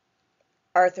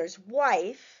 Arthur's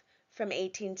wife, from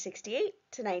 1868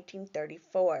 to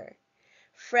 1934.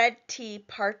 Fred T.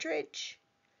 Partridge,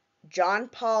 John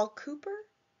Paul Cooper,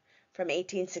 from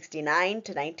 1869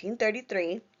 to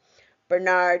 1933.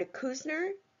 Bernard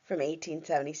Kuzner, from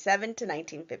 1877 to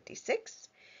 1956.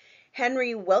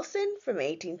 Henry Wilson, from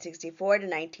 1864 to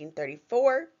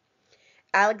 1934.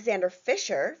 Alexander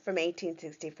Fisher, from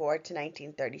 1864 to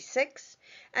 1936,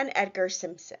 and Edgar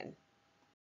Simpson.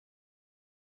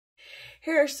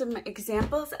 Here are some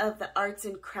examples of the arts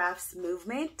and crafts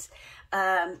movement,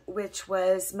 which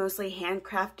was mostly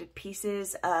handcrafted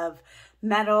pieces of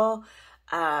metal,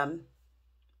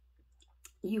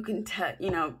 you can tell,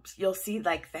 you'll see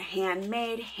like the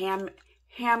handmade,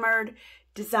 hammered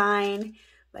design,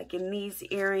 like in these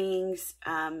earrings.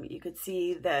 You could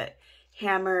see the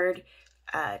hammered,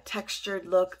 textured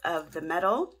look of the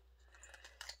metal,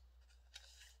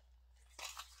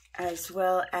 as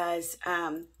well as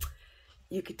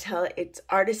you could tell it's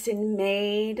artisan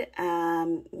made.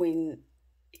 When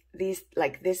these,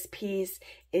 like this piece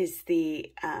is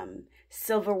the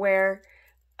silverware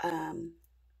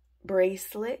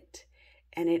bracelet,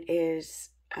 and it is,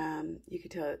 you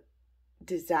could tell,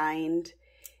 designed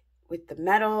with the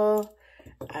metal.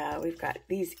 We've got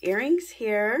these earrings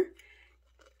here,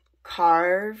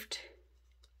 carved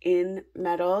in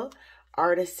metal,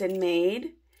 artisan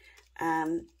made.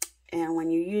 And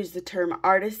when you use the term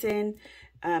artisan,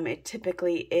 it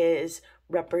typically is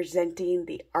representing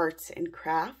the arts and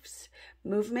crafts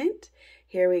movement.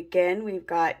 Here again, we've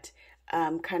got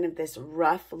kind of this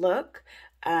rough look,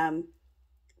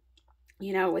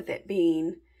 with it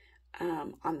being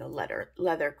on the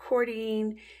leather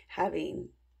cording, having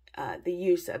the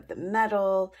use of the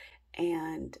metal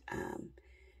and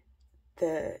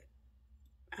the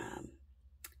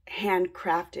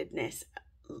handcraftedness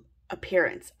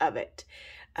appearance of it.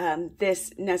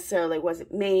 This necessarily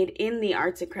wasn't made in the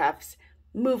arts and crafts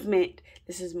movement.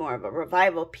 This is more of a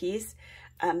revival piece.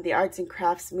 The arts and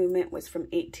crafts movement was from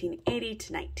 1880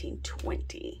 to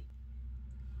 1920.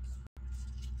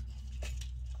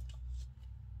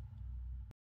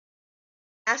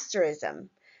 Asterism,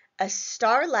 a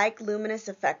star-like luminous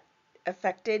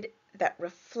affected that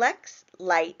reflects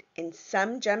light in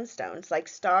some gemstones like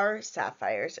star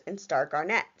sapphires and star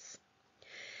garnets.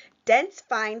 Dense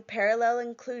fine parallel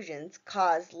inclusions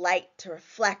cause light to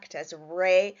reflect as a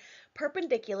ray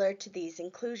perpendicular to these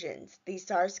inclusions. These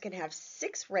stars can have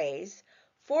 6 rays,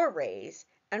 4 rays,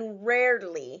 and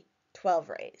rarely 12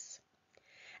 rays.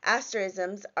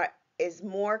 Asterisms is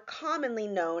more commonly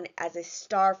known as a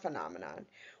star phenomenon,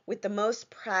 with the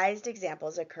most prized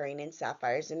examples occurring in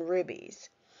sapphires and rubies.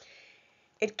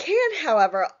 It can,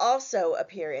 however, also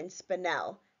appear in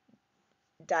spinel,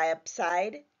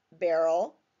 diopside,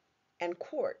 beryl, and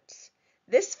quartz.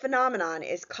 This phenomenon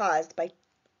is caused by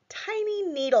tiny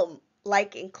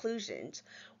needle-like inclusions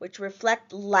which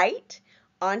reflect light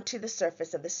onto the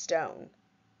surface of the stone.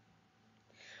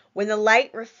 When the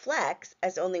light reflects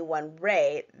as only one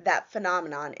ray, that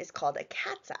phenomenon is called a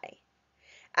cat's eye.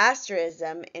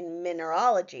 Asterism in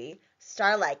mineralogy,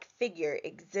 star-like figure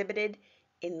exhibited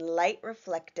in light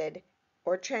reflected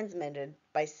or transmitted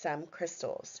by some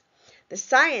crystals. The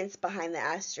science behind the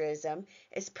asterism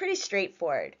is pretty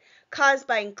straightforward, caused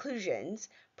by inclusions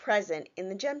present in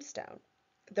the gemstone.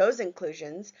 Those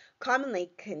inclusions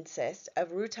commonly consist of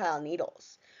rutile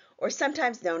needles, or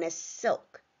sometimes known as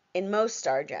silk, in most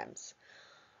star gems,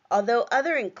 although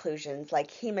other inclusions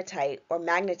like hematite or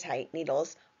magnetite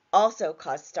needles also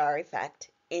cause star effect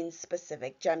in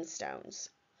specific gemstones.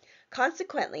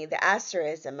 Consequently, the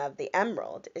asterism of the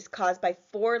emerald is caused by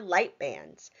 4 light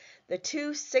bands, the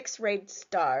 2 6-rayed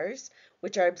stars,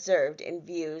 which are observed in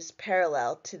views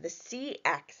parallel to the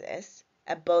C-axis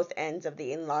at both ends of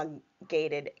the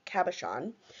elongated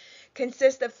cabochon,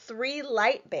 consist of 3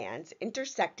 light bands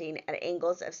intersecting at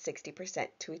angles of 60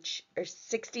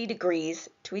 degrees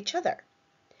to each other.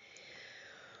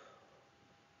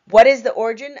 What is the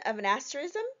origin of an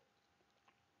asterism?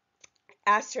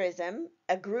 Asterism,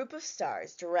 a group of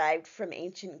stars derived from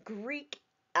ancient Greek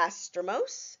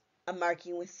astromos, a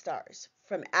marking with stars.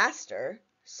 From aster,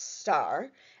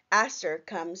 star, aster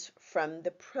comes from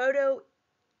the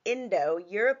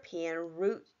Proto-Indo-European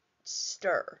root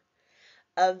stir,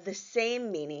 of the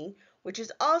same meaning, which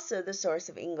is also the source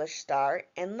of English star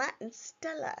and Latin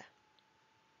stella.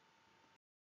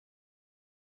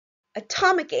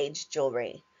 Atomic age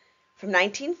jewelry from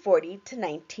 1940 to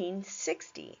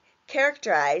 1960,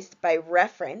 characterized by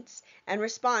reference and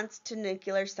response to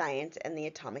nuclear science and the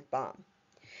atomic bomb.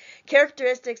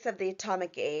 Characteristics of the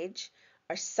atomic age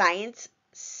are science,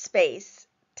 space,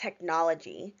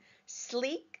 technology,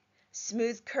 sleek,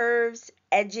 smooth curves,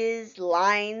 edges,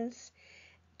 lines,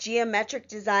 geometric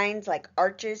designs like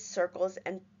arches, circles,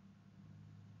 and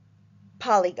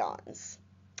polygons.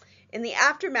 In the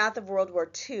aftermath of World War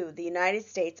II, the United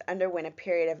States underwent a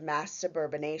period of mass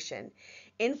suburbanation.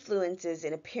 Influences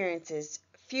in appearances,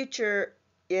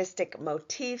 futuristic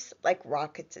motifs like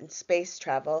rockets and space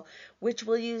travel, which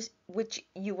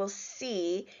you will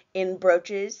see in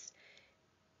brooches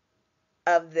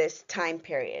of this time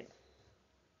period.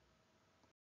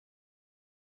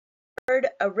 Bird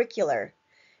auricular,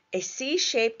 a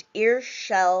C-shaped ear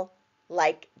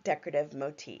shell-like decorative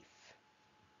motif.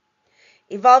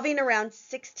 Evolving around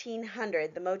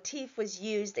 1600, the motif was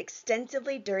used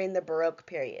extensively during the Baroque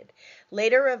period,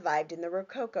 later revived in the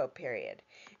Rococo period.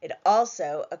 It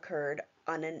also occurred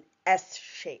on an S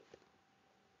shape.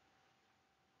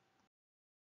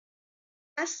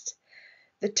 Last,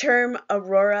 the term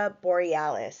aurora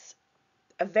borealis,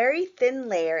 a very thin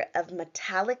layer of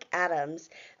metallic atoms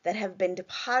that have been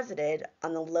deposited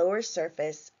on the lower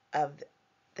surface of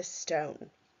the stone.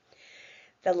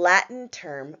 The Latin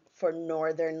term for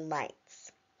northern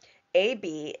lights.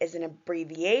 AB is an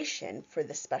abbreviation for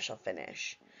the special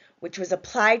finish, which was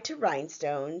applied to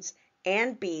rhinestones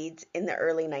and beads in the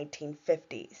early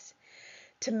 1950s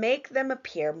to make them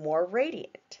appear more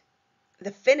radiant.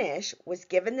 The finish was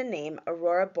given the name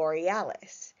aurora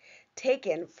borealis,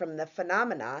 taken from the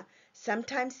phenomena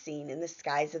sometimes seen in the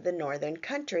skies of the northern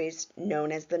countries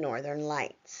known as the Northern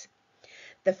Lights.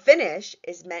 The finish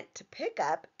is meant to pick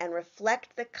up and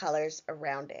reflect the colors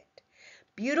around it.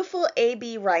 Beautiful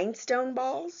AB rhinestone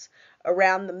balls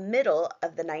around the middle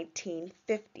of the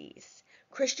 1950s.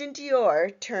 Christian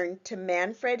Dior turned to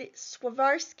Manfred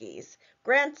Swarovski's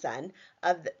grandson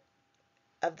of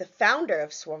the founder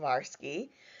of Swarovski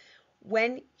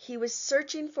when he was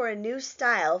searching for a new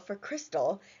style for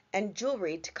crystal and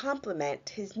jewelry to complement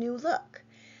his new look.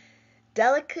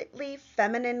 Delicately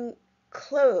feminine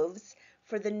clothes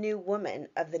for the new woman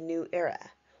of the new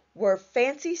era, where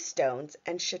fancy stones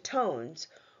and chatones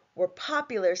were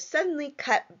popular, suddenly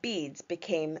cut beads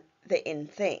became the in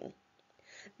thing.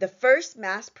 The first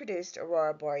mass-produced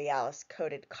aurora borealis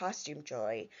coated costume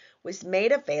jewelry was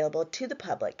made available to the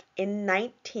public in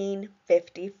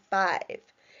 1955.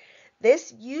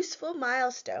 This useful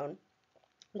milestone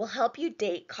will help you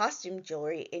date costume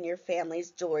jewelry in your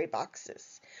family's jewelry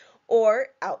boxes or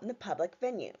out in the public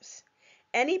venues.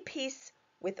 Any piece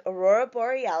with aurora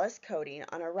borealis coating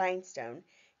on a rhinestone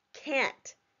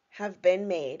can't have been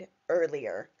made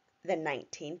earlier than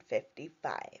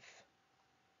 1955.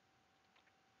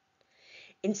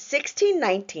 In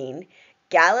 1619,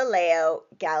 Galileo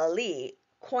Galilei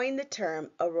coined the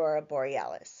term aurora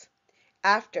borealis,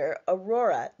 after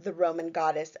Aurora, the Roman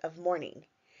goddess of morning.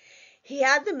 He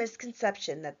had the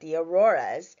misconception that the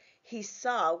auroras he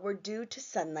saw were due to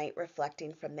sunlight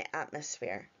reflecting from the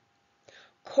atmosphere.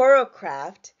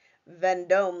 Chorocraft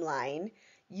Vendome line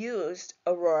used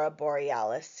aurora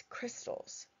borealis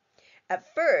crystals.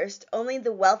 At first, only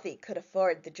the wealthy could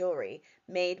afford the jewelry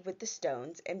made with the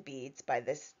stones and beads by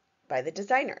the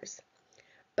designers.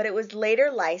 But it was later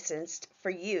licensed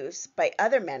for use by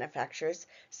other manufacturers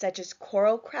such as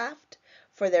Chorocraft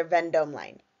for their Vendome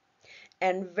line,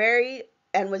 and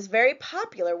was very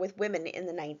popular with women in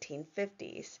the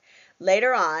 1950s.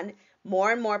 Later on,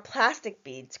 more and more plastic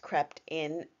beads crept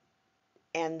in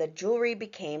and the jewelry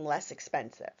became less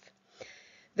expensive.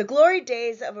 The glory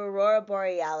days of aurora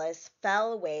borealis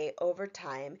fell away over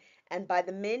time, and by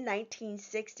the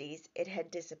mid-1960s it had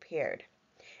disappeared.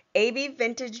 AB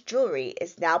vintage jewelry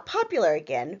is now popular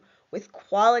again, with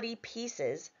quality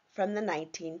pieces from the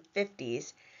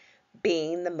 1950s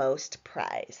being the most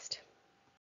prized.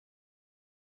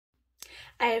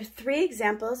 I have 3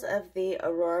 examples of the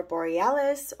aurora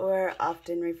borealis, or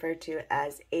often referred to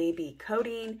as AB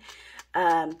coating.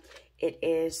 It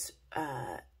is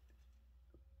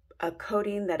a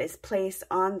coating that is placed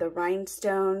on the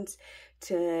rhinestones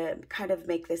to kind of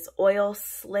make this oil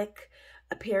slick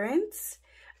appearance.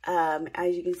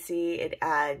 As you can see, it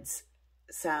adds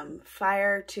some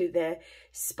fire to the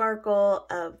sparkle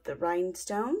of the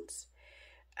rhinestones.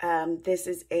 This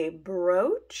is a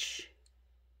brooch.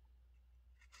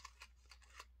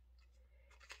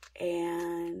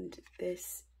 And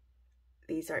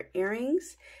these are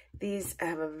earrings. These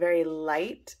have a very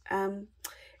light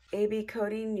AB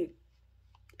coating. You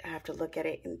have to look at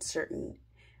it in certain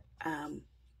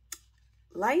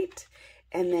light.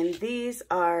 And then these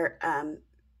are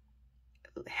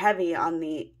heavy on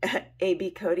the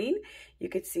AB coating. You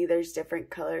could see there's different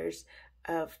colors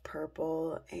of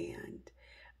purple and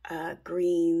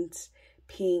greens,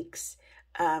 pinks.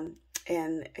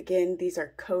 And again, these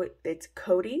are it's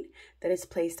coating that is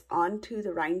placed onto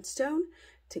the rhinestone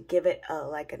to give it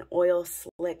like an oil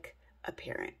slick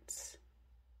appearance.